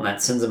Michael, and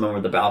that sends him over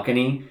the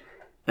balcony.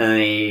 And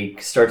he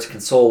starts to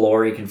console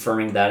Lori,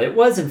 confirming that it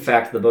was in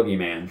fact the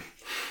boogeyman.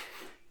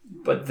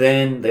 But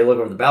then they look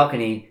over the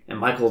balcony, and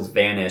Michael's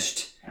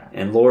vanished.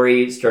 And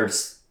Lori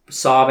starts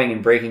sobbing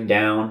and breaking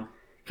down,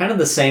 kind of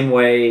the same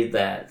way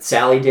that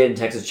Sally did in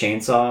Texas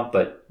Chainsaw,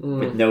 but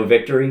with no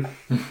victory.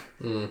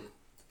 And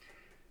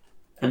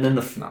then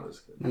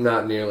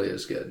not nearly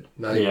as good.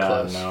 Not even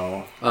close.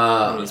 No.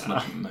 Not as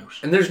much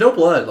emotion. And there's no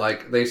blood.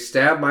 Like, they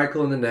stab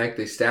Michael in the neck,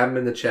 they stab him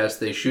in the chest,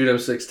 they shoot him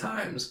 6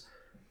 times,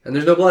 and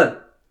there's no blood,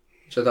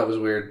 which I thought was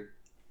weird.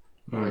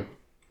 Like,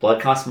 blood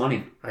costs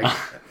money.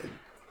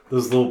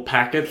 Those little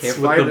packets with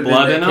find the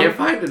blood in them. Can't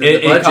find it in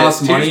the budget. It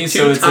costs money,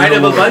 so it's tight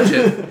in of the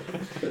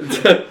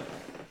a budget.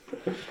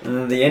 And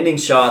then the ending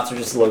shots are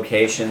just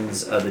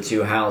locations of the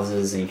 2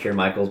 houses, and you hear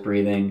Michael's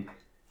breathing.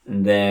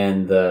 And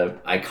then the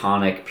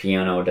iconic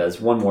piano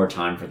does one more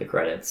time for the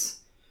credits.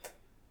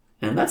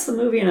 And that's the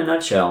movie in a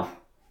nutshell.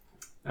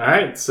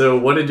 Alright, so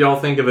what did y'all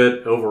think of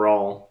it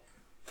overall?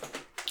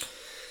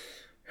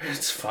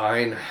 It's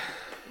fine.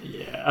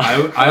 Yeah.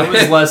 I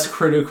was less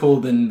critical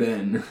than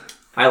Ben.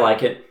 I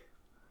like it.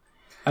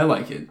 I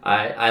like it.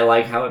 I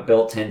like how it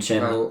built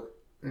tension.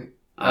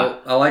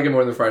 I like it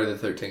more than Friday the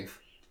 13th.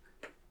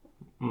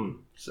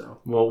 So.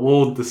 Well,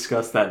 we'll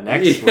discuss that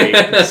next week,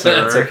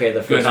 sir. It's okay.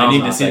 The first I one's need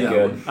not to see that that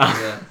good. one.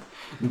 Yeah.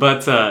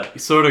 But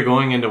sort of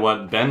going into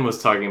what Ben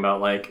was talking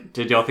about, like,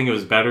 did y'all think it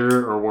was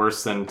better or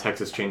worse than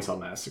Texas Chainsaw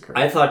Massacre?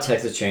 I thought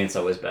Texas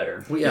Chainsaw was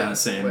better. Well, Yeah,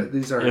 same. But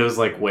these aren't. It was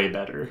like way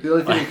better. The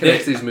only thing that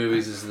connects these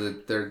movies is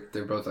that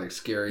they're both like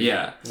scary.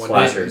 Yeah.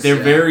 Slashers. They're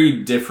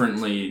very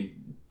differently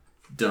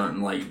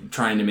done, like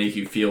trying to make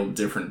you feel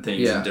different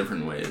things in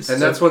different ways.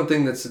 And that's one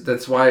thing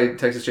that's why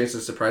Texas Chainsaw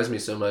surprised me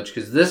so much,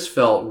 because this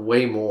felt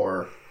way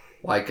more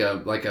like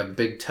a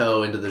big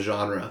toe into the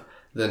genre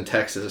than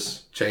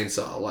Texas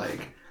Chainsaw.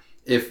 Like,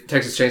 if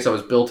Texas Chainsaw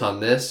was built on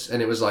this,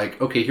 and it was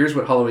like, okay, here's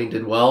what Halloween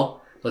did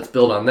well, let's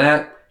build on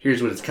that.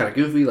 Here's what it's kind of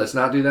goofy, let's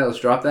not do that, let's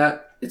drop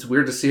that. It's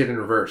weird to see it in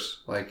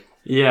reverse. Like,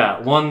 yeah,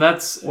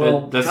 that's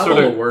sort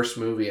the of worst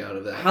movie out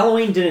of that.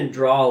 Halloween didn't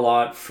draw a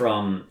lot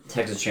from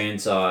Texas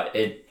Chainsaw.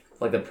 It,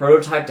 like, the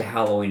prototype to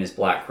Halloween is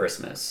Black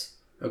Christmas.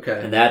 Okay.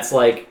 And that's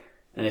like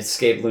an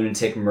escaped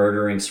lunatic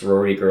murdering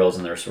sorority girls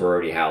in their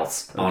sorority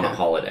house on a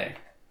holiday.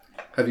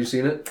 Have you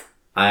seen it?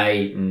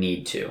 I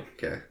need to.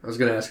 Okay. I was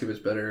gonna ask if it's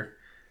better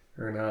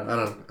or not. I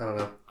don't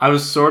know. I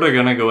was sort of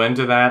gonna go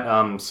into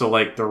that. So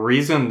like the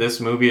reason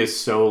this movie is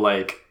so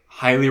like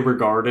highly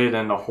regarded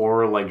in the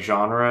horror like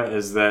genre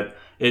is that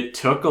it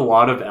took a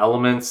lot of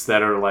elements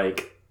that are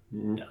like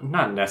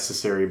not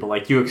necessary, but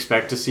like you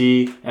expect to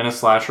see in a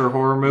slasher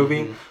horror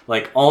movie. Mm-hmm.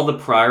 Like all the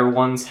prior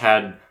ones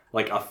had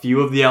like a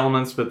few of the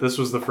elements, but this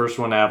was the first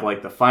one to have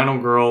like the final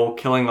girl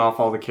killing off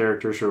all the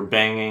characters who are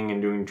banging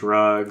and doing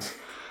drugs.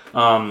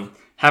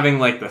 Having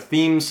like the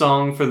theme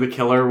song for the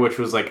killer, which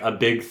was like a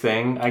big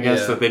thing, I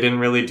guess, that they didn't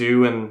really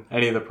do in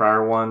any of the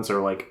prior ones,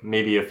 or like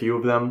maybe a few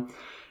of them.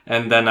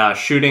 And then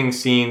shooting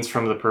scenes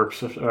from the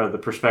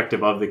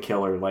perspective of the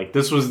killer. Like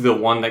this was the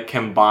one that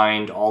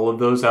combined all of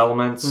those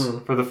elements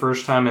for the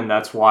first time, and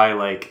that's why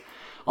like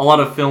a lot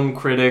of film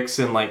critics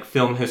and like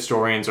film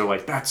historians are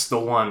like, that's the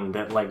one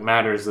that like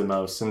matters the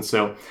most. And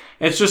so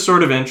it's just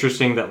sort of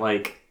interesting that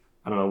like,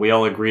 I don't know, we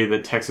all agree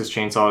that Texas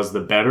Chainsaw is the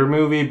better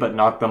movie, but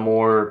not the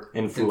more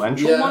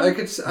influential one. Yeah, I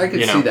could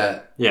see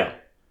that. Yeah.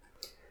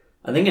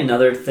 I think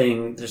another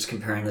thing, just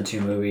comparing the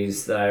two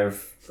movies that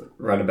I've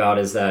read about,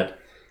 is that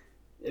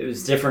it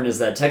was different, is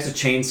that Texas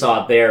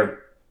Chainsaw,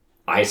 they're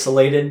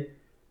isolated.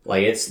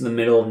 Like, it's in the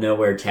middle of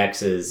nowhere,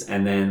 Texas,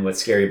 and then what's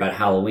scary about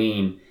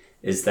Halloween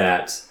is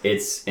that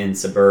it's in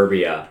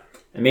suburbia.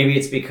 And maybe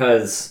it's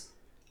because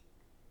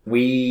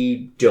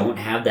we don't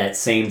have that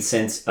same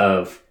sense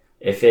of,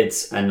 if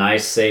it's a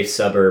nice, safe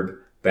suburb,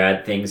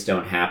 bad things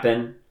don't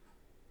happen.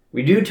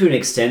 We do to an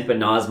extent, but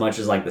not as much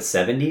as like the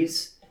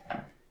 70s.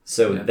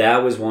 So that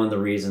was one of the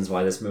reasons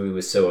why this movie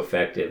was so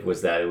effective,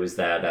 was that it was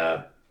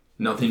that...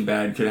 nothing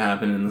bad could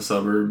happen in the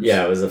suburbs.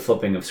 Yeah, it was a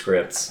flipping of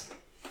scripts.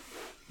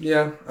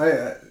 Yeah,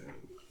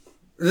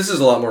 this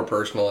is a lot more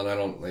personal, and I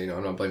don't,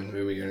 I'm not blaming the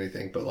movie or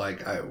anything, but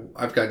like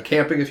I've gone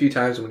camping a few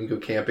times, and when you go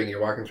camping, you're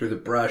walking through the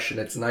brush, and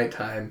it's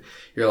nighttime.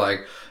 You're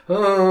like,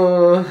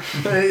 oh,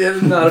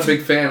 I'm not a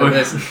big fan of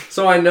this.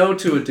 So I know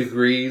to a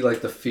degree, like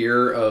the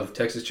fear of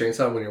Texas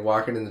Chainsaw when you're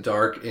walking in the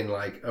dark in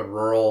like a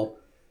rural,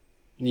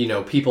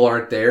 people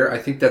aren't there. I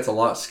think that's a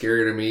lot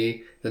scarier to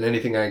me than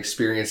anything I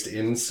experienced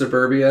in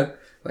suburbia.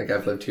 Like,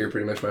 I've lived here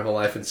pretty much my whole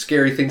life, and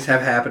scary things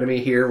have happened to me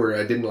here where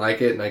I didn't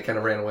like it and I kind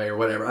of ran away or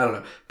whatever. I don't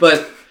know.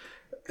 But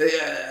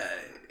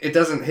it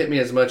doesn't hit me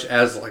as much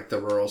as, like, the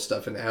rural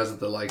stuff and as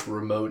the, like,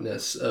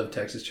 remoteness of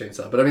Texas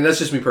Chainsaw. But, I mean, that's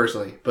just me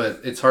personally.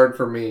 But it's hard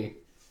for me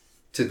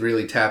to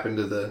really tap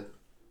into the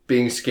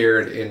being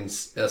scared in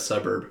a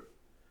suburb.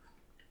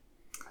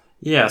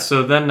 Yeah,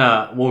 so then,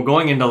 well,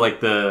 going into, like,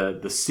 the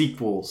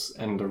sequels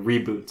and the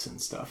reboots and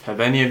stuff. Have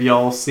any of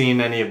y'all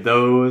seen any of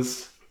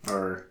those?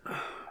 Or...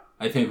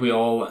 I think we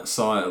all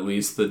saw at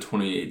least the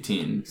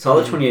 2018. Saw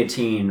the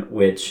 2018,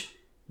 which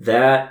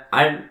that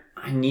I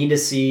need to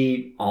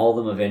see all of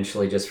them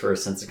eventually just for a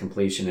sense of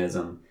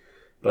completionism.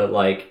 But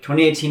like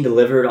 2018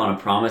 delivered on a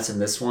promise in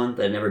this one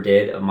that it never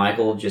did of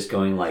Michael just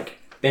going like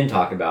Ben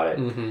talked about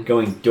it,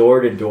 going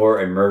door to door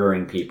and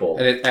murdering people.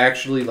 And it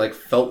actually like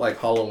felt like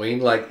Halloween.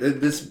 Like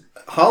this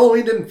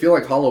Halloween didn't feel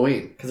like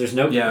Halloween because there's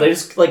no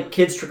there's like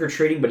kids trick or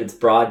treating, but it's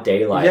broad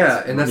daylight.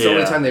 Yeah, and that's the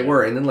only time they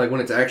were. And then like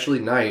when it's actually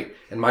night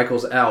and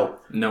Michael's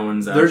out, no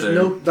one's out. There's there.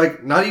 no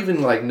like not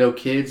even like no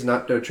kids,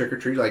 no trick or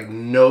treat, like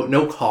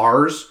no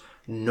cars,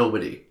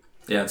 nobody.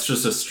 Yeah, it's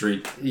just a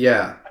street.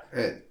 Yeah,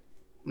 that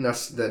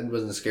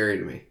wasn't scary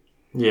to me.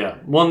 Yeah,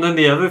 well, and then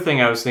the other thing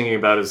I was thinking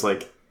about is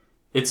like.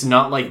 It's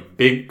not like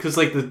big, because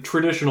like the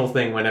traditional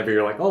thing whenever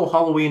you're like, oh,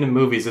 Halloween in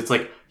movies, it's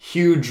like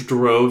huge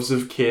droves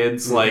of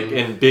kids, like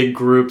in big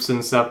groups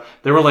and stuff.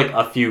 There were like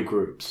a few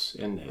groups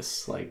in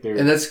this. Like,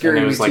 and that's scary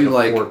to me like too,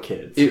 like 4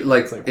 kids.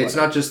 It's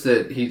not just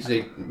that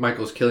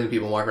Michael's killing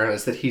people and walking around,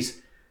 it's that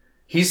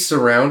he's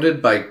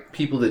surrounded by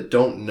people that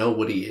don't know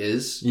what he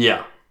is.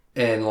 Yeah.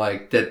 And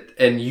like that,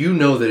 and you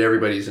know that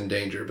everybody's in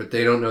danger, but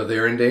they don't know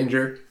they're in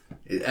danger.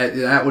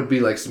 That would be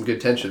like some good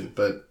tension,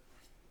 but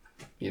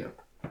you know.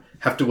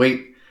 Have to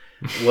wait,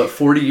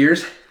 40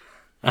 years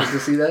to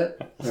see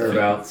that?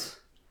 Thereabouts.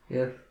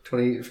 Yeah, from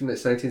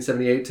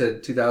 1978 to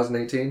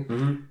 2018.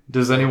 Mm-hmm.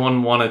 Does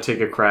anyone want to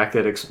take a crack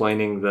at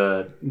explaining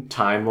the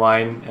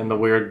timeline and the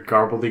weird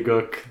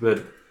gobbledygook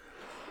that...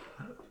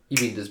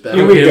 You mean this better?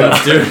 Here we go.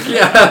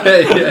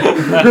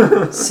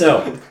 Yeah.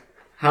 So,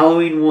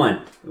 Halloween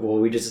 1, well,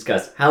 we just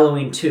discussed.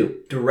 Halloween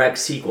 2, direct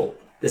sequel.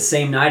 The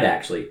same night,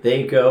 actually.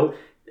 They go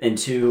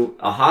into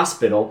a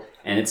hospital...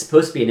 And it's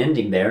supposed to be an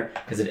ending there,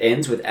 because it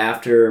ends with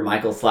after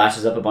Michael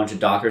flashes up a bunch of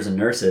doctors and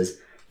nurses.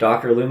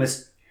 Dr.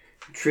 Loomis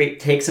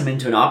takes him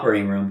into an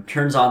operating room,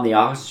 turns on the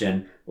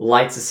oxygen,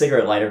 lights a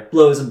cigarette lighter,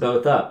 blows them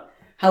both up.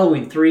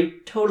 Halloween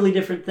 3, totally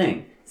different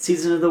thing.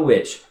 Season of the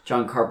Witch.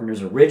 John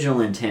Carpenter's original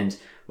intent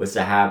was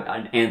to have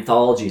an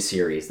anthology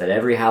series, that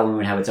every Halloween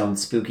would have its own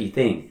spooky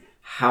thing.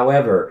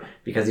 However,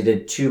 because he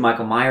did 2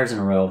 Michael Myers in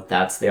a row,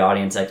 that's the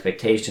audience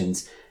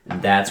expectations,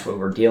 and that's what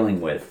we're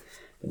dealing with.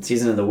 In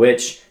Season of the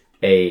Witch...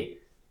 a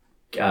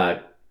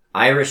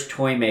Irish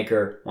toy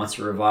maker wants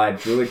to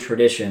revive Druid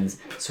traditions,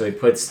 so he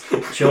puts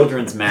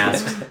children's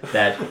masks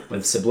that,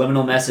 with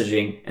subliminal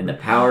messaging and the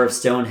power of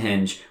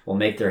Stonehenge, will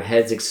make their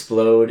heads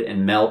explode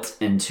and melt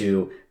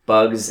into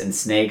bugs and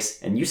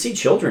snakes, and you see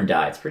children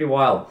die. It's pretty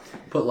wild.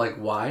 But like,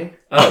 why?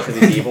 Oh, because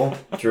he's evil.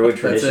 Druid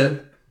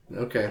tradition. That's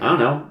it? Okay. I don't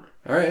know.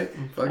 All right.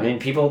 I mean,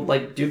 people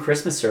like do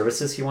Christmas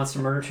services. He wants to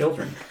murder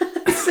children.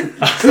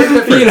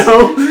 You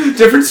know,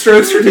 different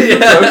strokes for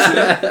different folks.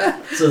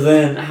 Yeah. So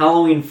then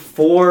Halloween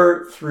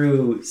 4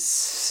 through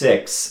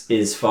 6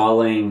 is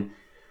following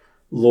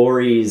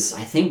Laurie's,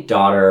 I think,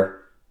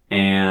 daughter.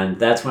 And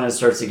that's when it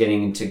starts to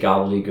getting into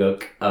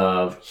gobbledygook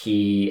of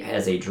he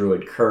has a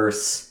druid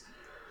curse.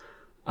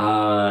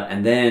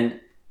 And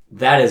then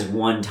that is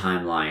one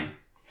timeline.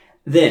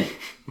 Then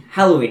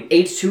Halloween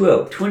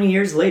H2O, 20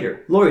 years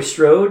later. Laurie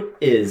Strode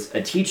is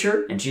a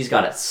teacher and she's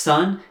got a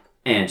son.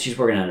 And she's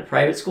working at a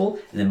private school.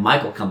 And then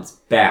Michael comes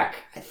back.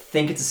 I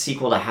think it's a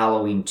sequel to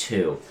Halloween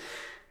 2.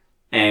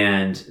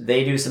 And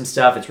they do some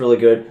stuff. It's really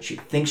good. She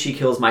thinks she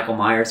kills Michael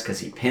Myers because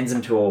he pins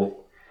him to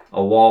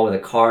a wall with a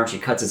car and she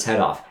cuts his head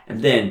off.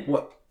 And then,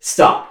 what?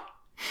 Stop.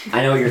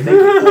 I know what you're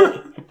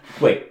thinking.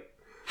 Wait.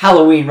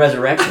 Halloween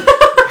Resurrection.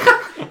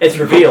 It's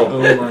revealed.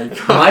 Oh my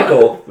God.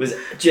 Michael was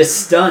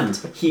just stunned.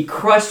 He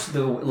crushed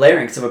the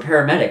larynx of a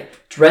paramedic,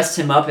 dressed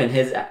him up in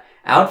his...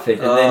 outfit,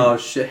 and then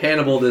shit,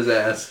 Hannibaled his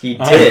ass. He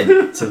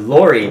did. So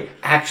Laurie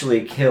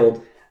actually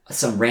killed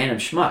some random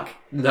schmuck.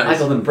 Nice.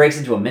 Michael then breaks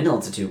into a mental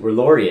institute where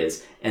Laurie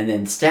is, and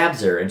then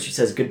stabs her, and she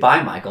says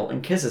goodbye, Michael,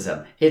 and kisses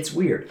him. It's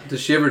weird. Does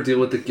she ever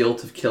deal with the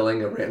guilt of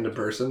killing a random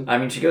person? I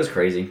mean, she goes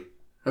crazy.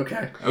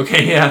 Okay,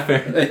 yeah,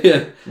 fair.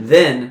 Yeah.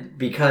 Then,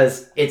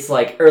 because it's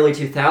like early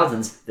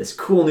 2000s, this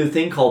cool new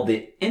thing called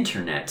the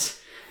internet.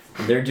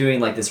 They're doing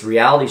like this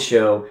reality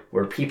show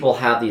where people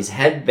have these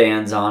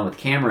headbands on with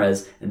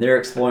cameras and they're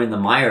exploring the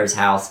Myers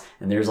house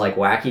and there's like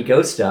wacky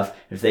ghost stuff.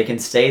 If they can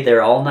stay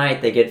there all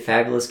night, they get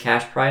fabulous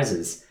cash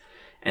prizes.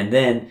 And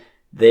then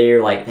they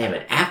have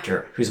an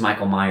actor who's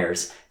Michael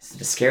Myers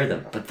to scare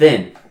them. But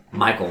then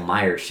Michael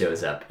Myers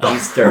shows up. He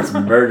starts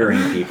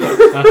murdering people.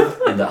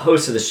 And the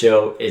host of the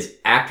show is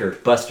actor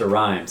Busta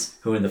Rhymes,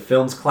 who in the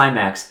film's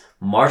climax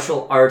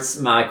martial arts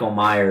Michael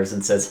Myers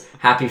and says,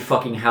 "Happy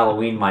fucking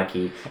Halloween,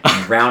 Mikey,"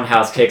 and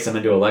roundhouse kicks him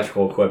into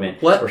electrical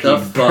equipment. What where the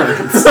he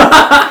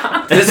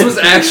fuck? This was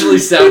actually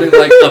sounding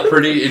like a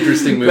pretty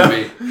interesting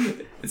movie.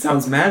 It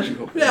sounds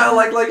magical. Yeah,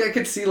 like I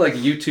could see like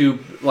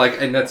YouTube, like,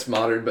 and that's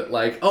modern, but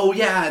like, oh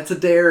yeah, it's a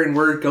dare and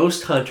we're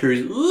ghost hunters,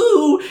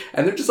 ooh,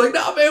 and they're just like,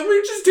 no man,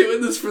 we're just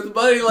doing this for the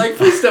money, like,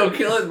 please don't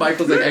kill it.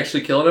 Michael's like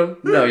actually killing him.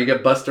 No, you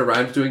got Busta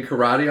Rhymes doing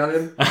karate on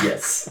him.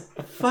 Yes.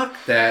 Fuck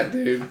that,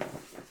 dude.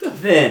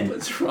 Then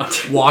What's wrong?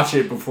 Watch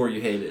it before you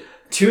hate it.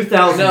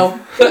 2000. No,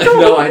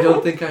 no, I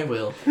don't think I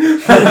will.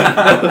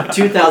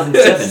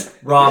 2007,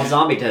 Rob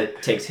Zombie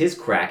takes his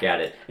crack at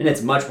it, and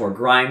it's much more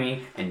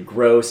grimy and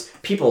gross.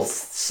 People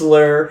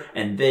slur,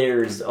 and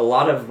there's a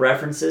lot of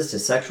references to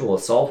sexual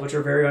assault, which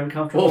are very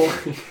uncomfortable.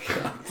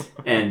 Oh,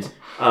 And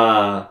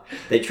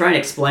they try and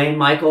explain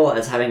Michael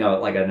as having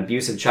an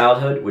abusive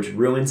childhood, which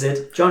ruins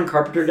it. John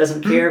Carpenter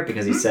doesn't care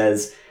because he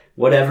says,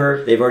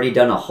 whatever, they've already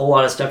done a whole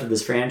lot of stuff to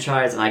this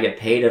franchise, and I get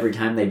paid every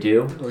time they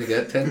do. we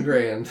got 10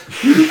 grand.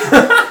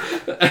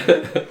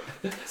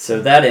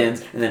 So that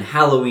ends, and then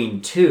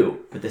Halloween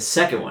 2, but the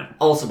second one,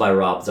 also by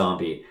Rob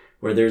Zombie,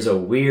 where there's a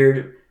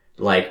weird,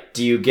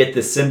 do you get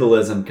the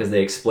symbolism, because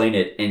they explain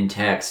it in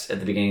text at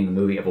the beginning of the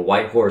movie, of a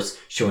white horse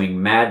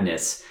showing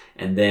madness,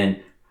 and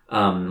then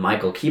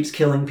Michael keeps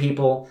killing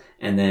people,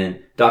 and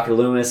then Dr.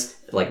 Loomis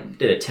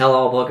did a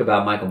tell-all book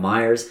about Michael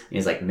Myers, and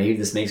he's like, maybe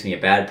this makes me a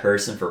bad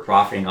person for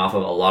profiting off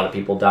of a lot of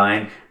people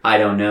dying, I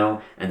don't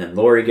know, and then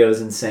Laurie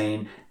goes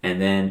insane, and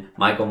then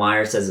Michael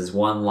Myers says his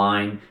one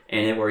line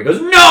in it where he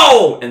goes,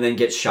 "No!" and then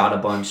gets shot a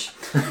bunch.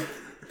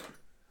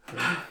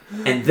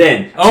 And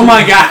then, Oh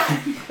my god!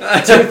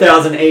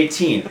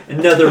 2018,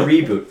 another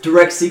reboot,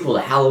 direct sequel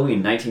to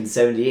Halloween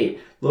 1978.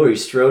 Laurie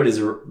Strode is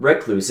a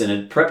recluse and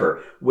a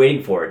prepper,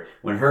 waiting for it.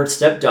 When her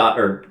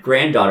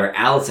granddaughter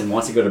Allison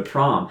wants to go to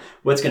prom,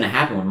 what's going to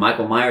happen when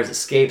Michael Myers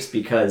escapes?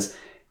 Because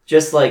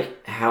just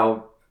like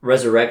how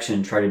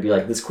Resurrection tried to be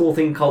like this cool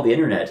thing called the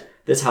internet,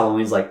 this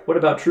Halloween's like, what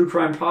about true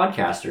crime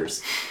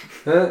podcasters?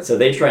 So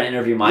they try and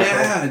interview Michael.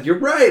 Yeah, you're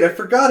right. I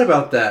forgot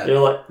about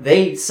that.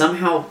 They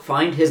somehow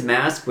find his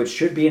mask, which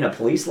should be in a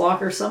police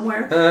locker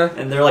somewhere,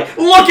 and they're like,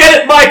 "Look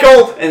at it,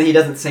 Michael!" And he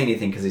doesn't say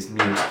anything because he's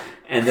mute.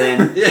 And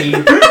then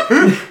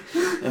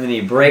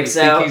he breaks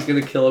I out. think he's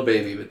gonna kill a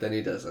baby, but then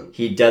he doesn't.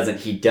 He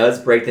doesn't. He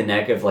does break the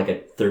neck of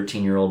a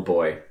 13-year-old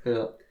boy.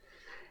 Yeah.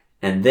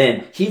 And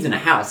then he's in a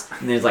house,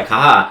 and he's like,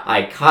 "Haha!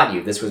 I caught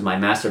you. This was my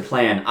master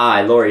plan.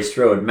 I, Laurie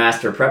Strode,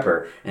 master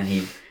prepper." And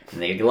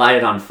they light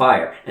it on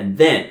fire. And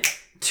then,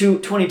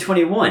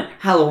 2021,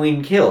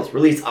 Halloween Kills,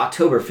 released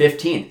October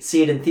 15th.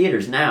 See it in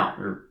theaters now,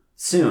 or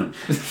soon.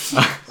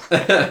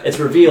 It's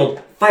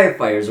revealed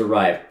firefighters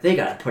arrive. They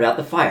gotta put out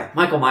the fire.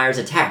 Michael Myers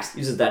attacks,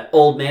 uses that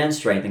old man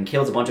strength, and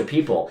kills a bunch of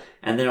people.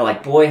 And they're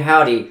like, boy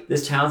howdy,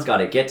 this town's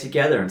gotta get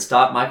together and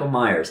stop Michael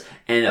Myers.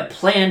 And a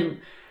planned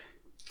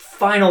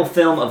final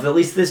film of at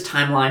least this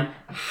timeline,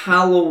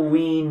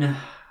 Halloween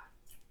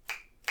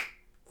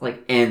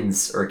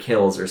ends or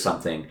kills or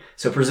something.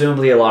 So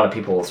presumably a lot of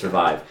people will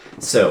survive.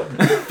 So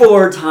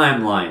 4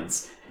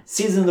 timelines.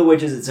 Season of the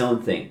Witch is its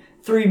own thing.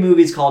 3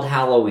 movies called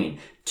Halloween.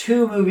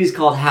 2 movies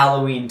called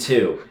Halloween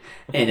 2.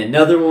 And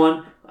another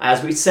one,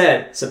 as we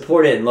said,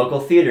 supported in local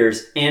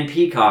theaters and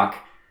Peacock.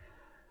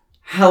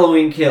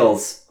 Halloween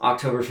Kills,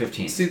 October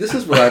 15th. See, this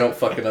is what I don't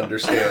fucking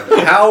understand.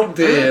 How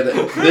did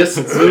this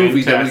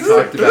movie that we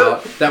talked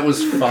about, that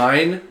was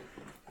fine,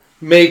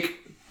 make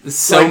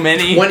So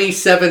many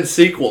 27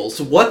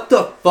 sequels? What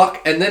the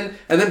fuck? And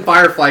then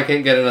Firefly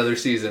can't get another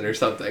season or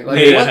something. What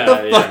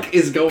the fuck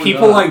is going on?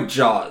 People like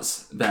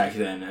Jaws back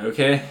then,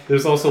 okay?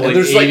 There's also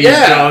there's 80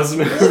 Jaws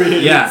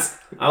movies. Yeah.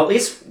 At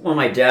least when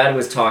my dad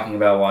was talking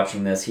about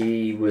watching this,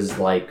 he was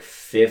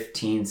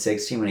 15,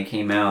 16 when it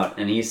came out,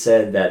 and he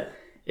said that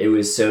it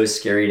was so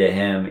scary to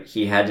him,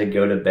 he had to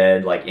go to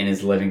bed in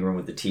his living room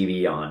with the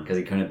TV on because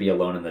he couldn't be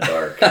alone in the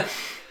dark.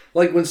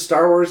 When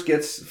Star Wars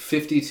gets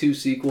 52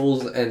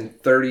 sequels and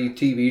 30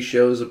 TV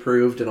shows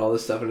approved and all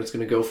this stuff, and it's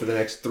going to go for the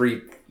next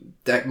 3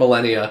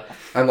 millennia,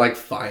 I'm like,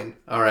 fine,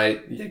 all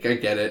right, I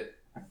get it.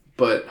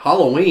 But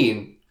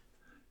Halloween,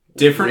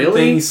 different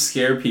things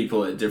scare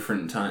people at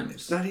different times.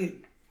 it's not even...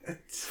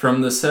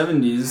 From the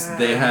 70s,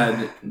 they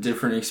had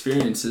different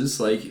experiences,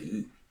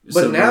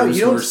 But now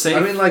you don't... safe. I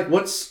mean,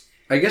 what's...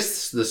 I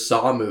guess the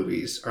Saw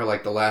movies are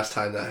the last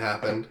time that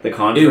happened. The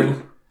Conjuring?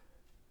 Ew.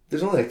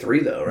 There's only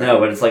 3 though, right?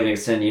 No, but it's an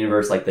extended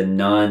universe, the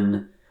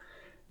Nun,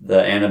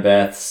 the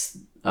Annabeths,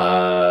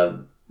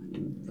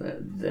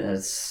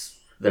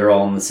 they're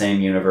all in the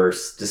same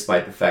universe,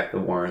 despite the fact the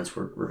Warrens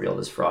were revealed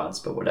as frauds,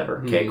 but whatever.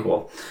 Mm-hmm. Okay,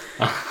 cool.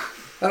 I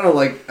don't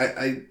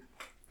know,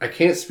 I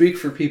can't speak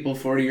for people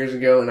 40 years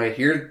ago, and I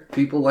hear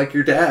people like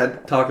your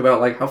dad talk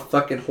about how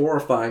fucking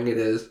horrifying it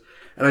is,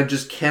 and I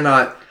just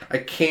cannot... I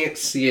can't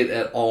see it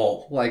at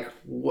all.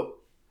 What?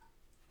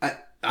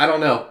 I don't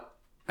know.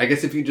 I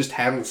guess if you just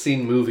haven't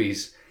seen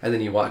movies and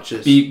then you watch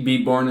this,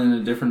 be born in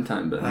a different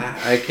time, but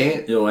I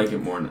can't. You'll like it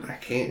more now. I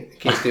can't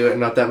do it. I'm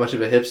not that much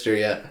of a hipster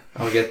yet.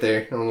 I'll get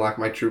there and unlock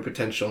my true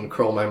potential and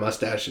curl my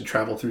mustache and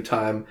travel through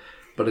time.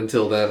 But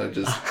until then, I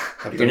just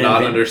have to gonna not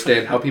invent-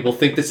 understand how people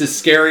think this is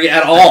scary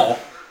at all.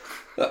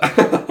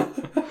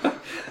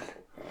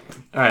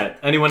 All right.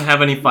 Anyone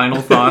have any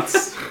final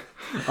thoughts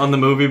on the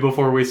movie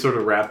before we sort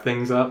of wrap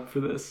things up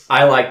for this?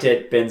 I liked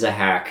it. Ben's a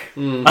hack.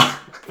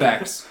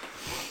 Facts.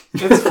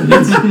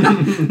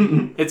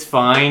 It's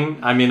fine.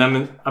 I mean,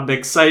 I'm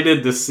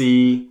excited to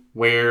see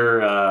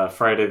where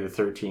Friday the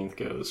 13th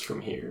goes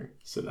from here.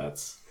 So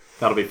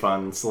that'll be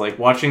fun. So like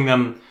watching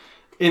them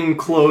in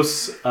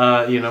close,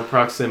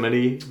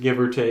 proximity, give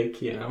or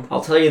take.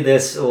 I'll tell you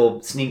this, a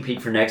little sneak peek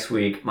for next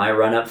week. My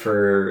run up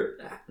for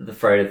the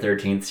Friday the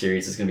 13th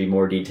series is going to be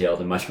more detailed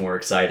and much more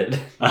excited.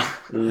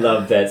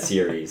 Love that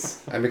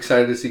series. I'm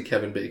excited to see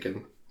Kevin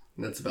Bacon.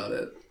 That's about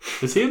it.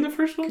 Is he in the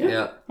first one?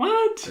 Yeah.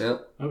 What? Yeah.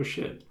 Oh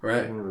shit! I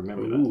Right. didn't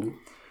remember that.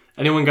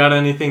 Anyone got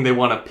anything they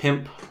want to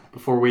pimp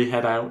before we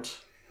head out?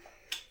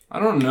 I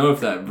don't know if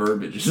that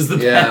verbiage is the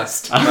Yeah.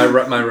 best.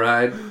 My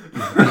ride.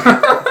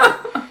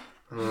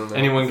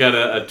 Anyone got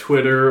a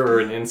Twitter or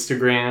an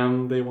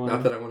Instagram they want?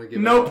 Not that I want to give.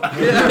 Nope.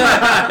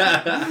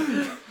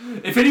 It.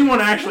 If anyone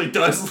actually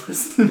does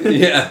listen,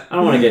 Yeah. I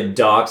don't want to get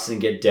doxxed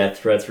and get death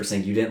threats for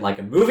saying you didn't like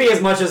a movie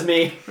as much as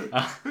me.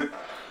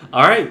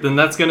 All right, then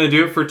that's going to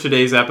do it for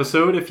today's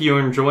episode. If you're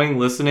enjoying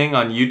listening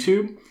on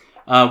YouTube,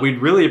 we'd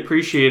really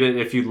appreciate it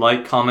if you'd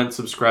like, comment,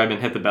 subscribe,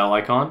 and hit the bell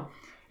icon.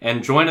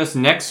 And join us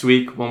next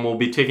week when we'll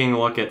be taking a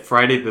look at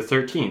Friday the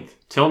 13th.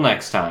 Till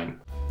next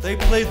time. They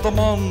played the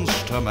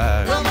Monster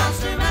Mash. The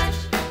Monster Mash.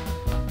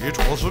 It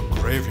was a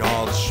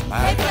graveyard They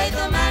smash. played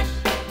the mash.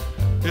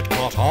 It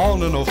caught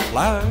on in a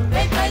flash.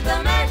 They played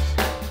the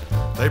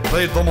mash. They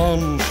played the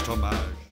Monster Mash.